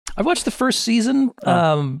 I watched the first season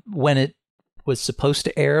when it was supposed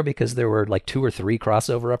to air, because there were like 2 or 3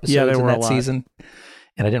 crossover episodes in that season,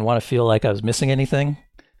 and I didn't want to feel like I was missing anything.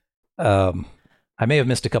 I may have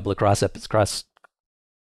missed a couple of crossover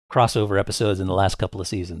episodes in the last couple of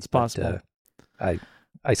seasons, but I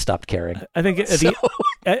stopped caring. I think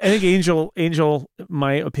I think Angel.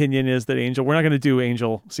 My opinion is that Angel. We're not going to do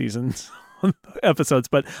Angel seasons episodes,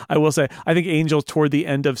 but I will say I think Angel toward the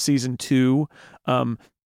end of season 2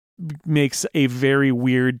 makes a very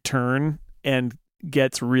weird turn and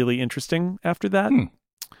gets really interesting after that.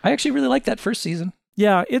 I actually really like that first season.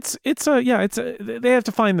 Yeah, they have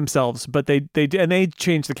to find themselves, but they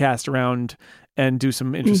change the cast around and do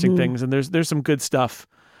some interesting things, and there's some good stuff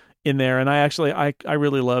in there. And I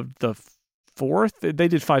really loved the 4th. They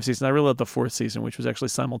did 5 seasons. I really loved the 4th season, which was actually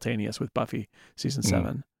simultaneous with Buffy season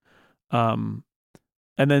 7. And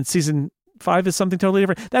then season 5 is something totally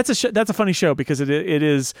different. That's a funny show because it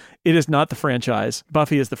is not the franchise.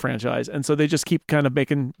 Buffy is the franchise, and so they just keep kind of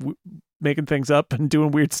making things up and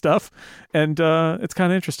doing weird stuff, and it's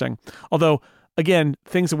kind of interesting. Although, again,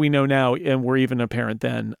 things that we know now and were even apparent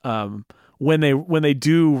then, when they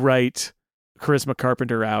do write Charisma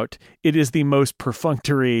Carpenter out, it is the most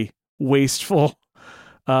perfunctory, wasteful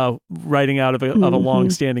writing out of a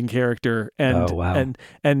long-standing character, and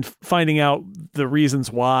and finding out the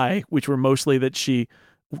reasons why, which were mostly that she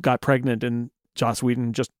got pregnant and Joss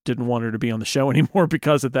Whedon just didn't want her to be on the show anymore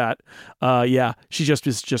because of that. She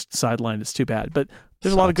is just sidelined. It's too bad, but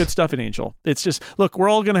there's a lot of good stuff in Angel. It's just, look, we're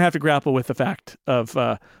all going to have to grapple with the fact of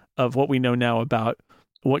what we know now about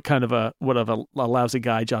what kind of a lousy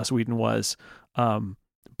guy Joss Whedon was,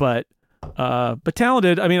 but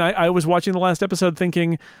talented. I mean, I was watching the last episode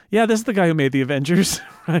thinking, yeah, this is the guy who made the Avengers,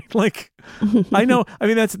 right? Like, I know. I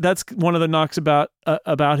mean, that's one of the knocks about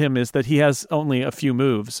him is that he has only a few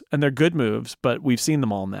moves, and they're good moves, but we've seen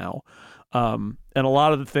them all now. And a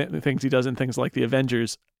lot of the things he does in things like the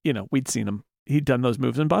Avengers, we'd seen him. He'd done those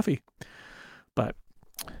moves in Buffy. But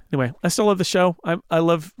anyway, I still love the show. I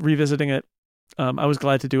love revisiting it. I was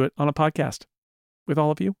glad to do it on a podcast with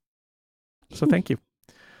all of you. So thank you.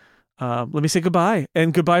 Let me say goodbye,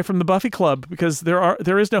 and goodbye from the Buffy Club, because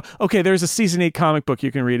there's a season 8 comic book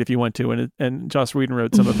you can read if you want to, and Joss Whedon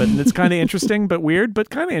wrote some of it, and it's kind of interesting, but weird, but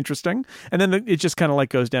kind of interesting. And then it just kind of like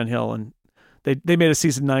goes downhill, and they made a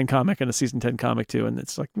season 9 comic and a season 10 comic too, and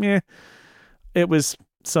it's like, meh, it was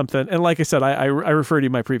something. And like I said, I refer to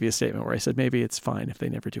my previous statement where I said maybe it's fine if they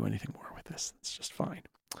never do anything more with this. It's just fine.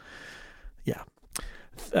 Yeah.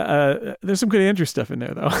 There's some good Andrew stuff in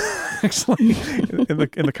there, though. Actually,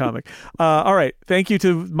 in the comic. All right, thank you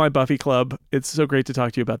to my Buffy Club. It's so great to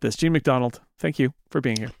talk to you about this. Jean McDonald, thank you for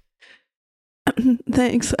being here.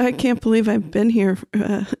 Thanks. I can't believe I've been here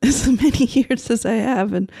as many years as I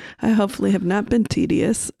have, and I hopefully have not been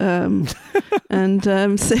tedious. And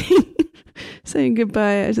saying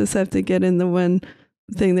goodbye, I just have to get in the one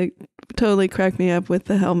thing that totally cracked me up with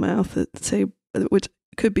the Hellmouth, which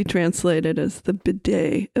could be translated as the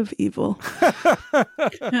bidet of evil.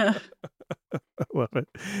 I love it.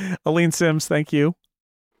 Aline Sims, thank you.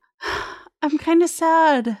 I'm kind of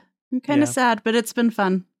sad. Sad, but it's been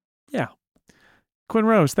fun. Yeah. Quinn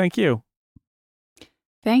Rose, thank you.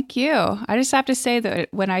 Thank you. I just have to say that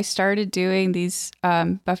when I started doing these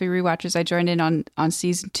Buffy rewatches, I joined in on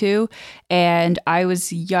season 2, and I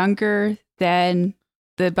was younger than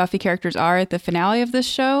the Buffy characters are at the finale of this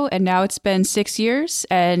show, and now it's been 6 years,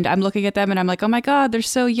 and I'm looking at them and I'm like, oh my God, they're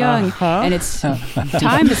so young. And it's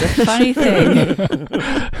time is a funny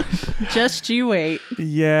thing. Just you wait.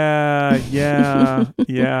 Yeah.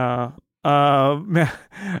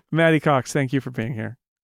 Maddie Cox, thank you for being here.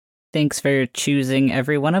 Thanks for choosing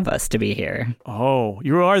every one of us to be here. Oh,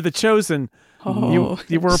 you are the chosen. Oh,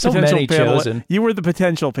 you were a so potential many chosen. You were the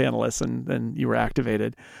potential panelist, and then you were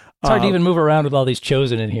activated. It's hard to even move around with all these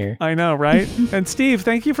chosen in here. I know, right? And Steve,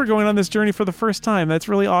 thank you for going on this journey for the first time. That's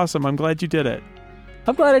really awesome. I'm glad you did it.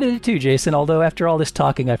 I'm glad I did it too, Jason, although after all this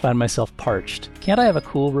talking, I find myself parched. Can't I have a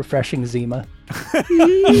cool, refreshing Zima?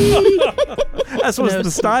 That was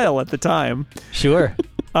the style at the time. Sure.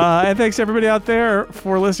 And thanks to everybody out there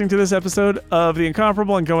for listening to this episode of The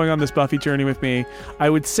Incomparable and going on this Buffy journey with me. I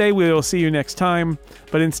would say we will see you next time,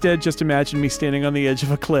 but instead just imagine me standing on the edge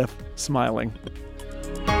of a cliff, smiling.